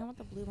decided yet. I want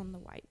the blue on the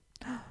white.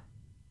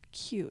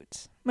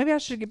 Cute. Maybe I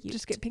should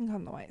just get pink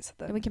on the white. So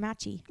then we can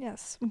matchy.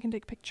 Yes, we can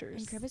take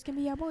pictures. And Krampus can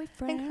be our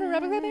boyfriend.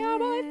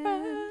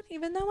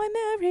 Even though I'm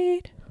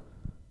married.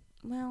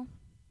 Well,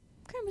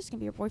 Krampus can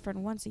be your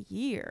boyfriend once a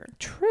year.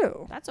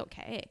 True. That's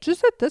okay.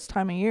 Just at this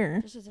time of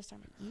year.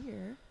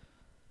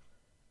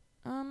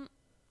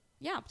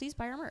 Yeah, please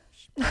buy our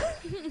merch.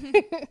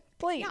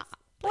 Please. Yeah,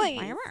 please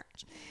buy our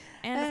merch.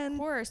 And of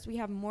course, we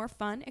have more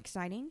fun,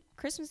 exciting,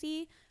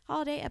 Christmassy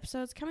holiday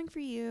episodes coming for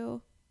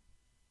you,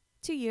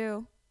 to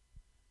you,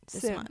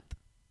 this month.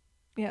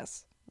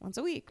 Yes. Once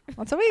a week.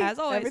 As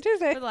always. Every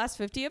Tuesday. For the last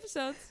 50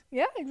 episodes.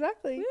 Yeah,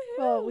 exactly. Woo-hoo.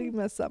 Well, we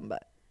missed some,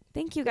 but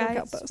thank you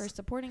guys for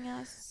supporting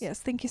us. Yes,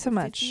 thank you so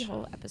much. 50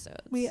 whole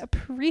episodes. We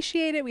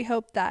appreciate it. We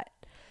hope that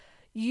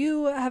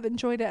you have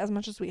enjoyed it as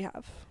much as we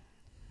have.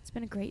 It's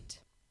been a great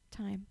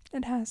time.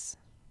 It has.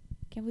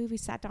 Can't believe we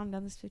sat down and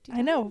done this 50 times.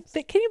 I know.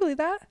 Can you believe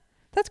that?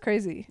 That's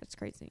crazy. That's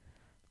crazy.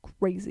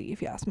 Crazy,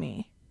 if you ask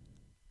me.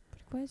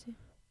 Crazy.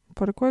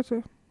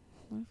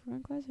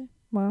 Crazy.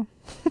 Well,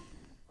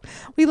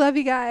 we love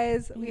you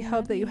guys. We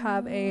hope that you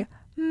have a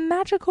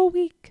magical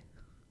week.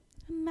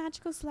 A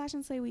magical slash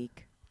and slay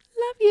week.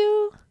 Love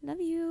you.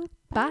 Love you.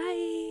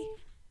 Bye.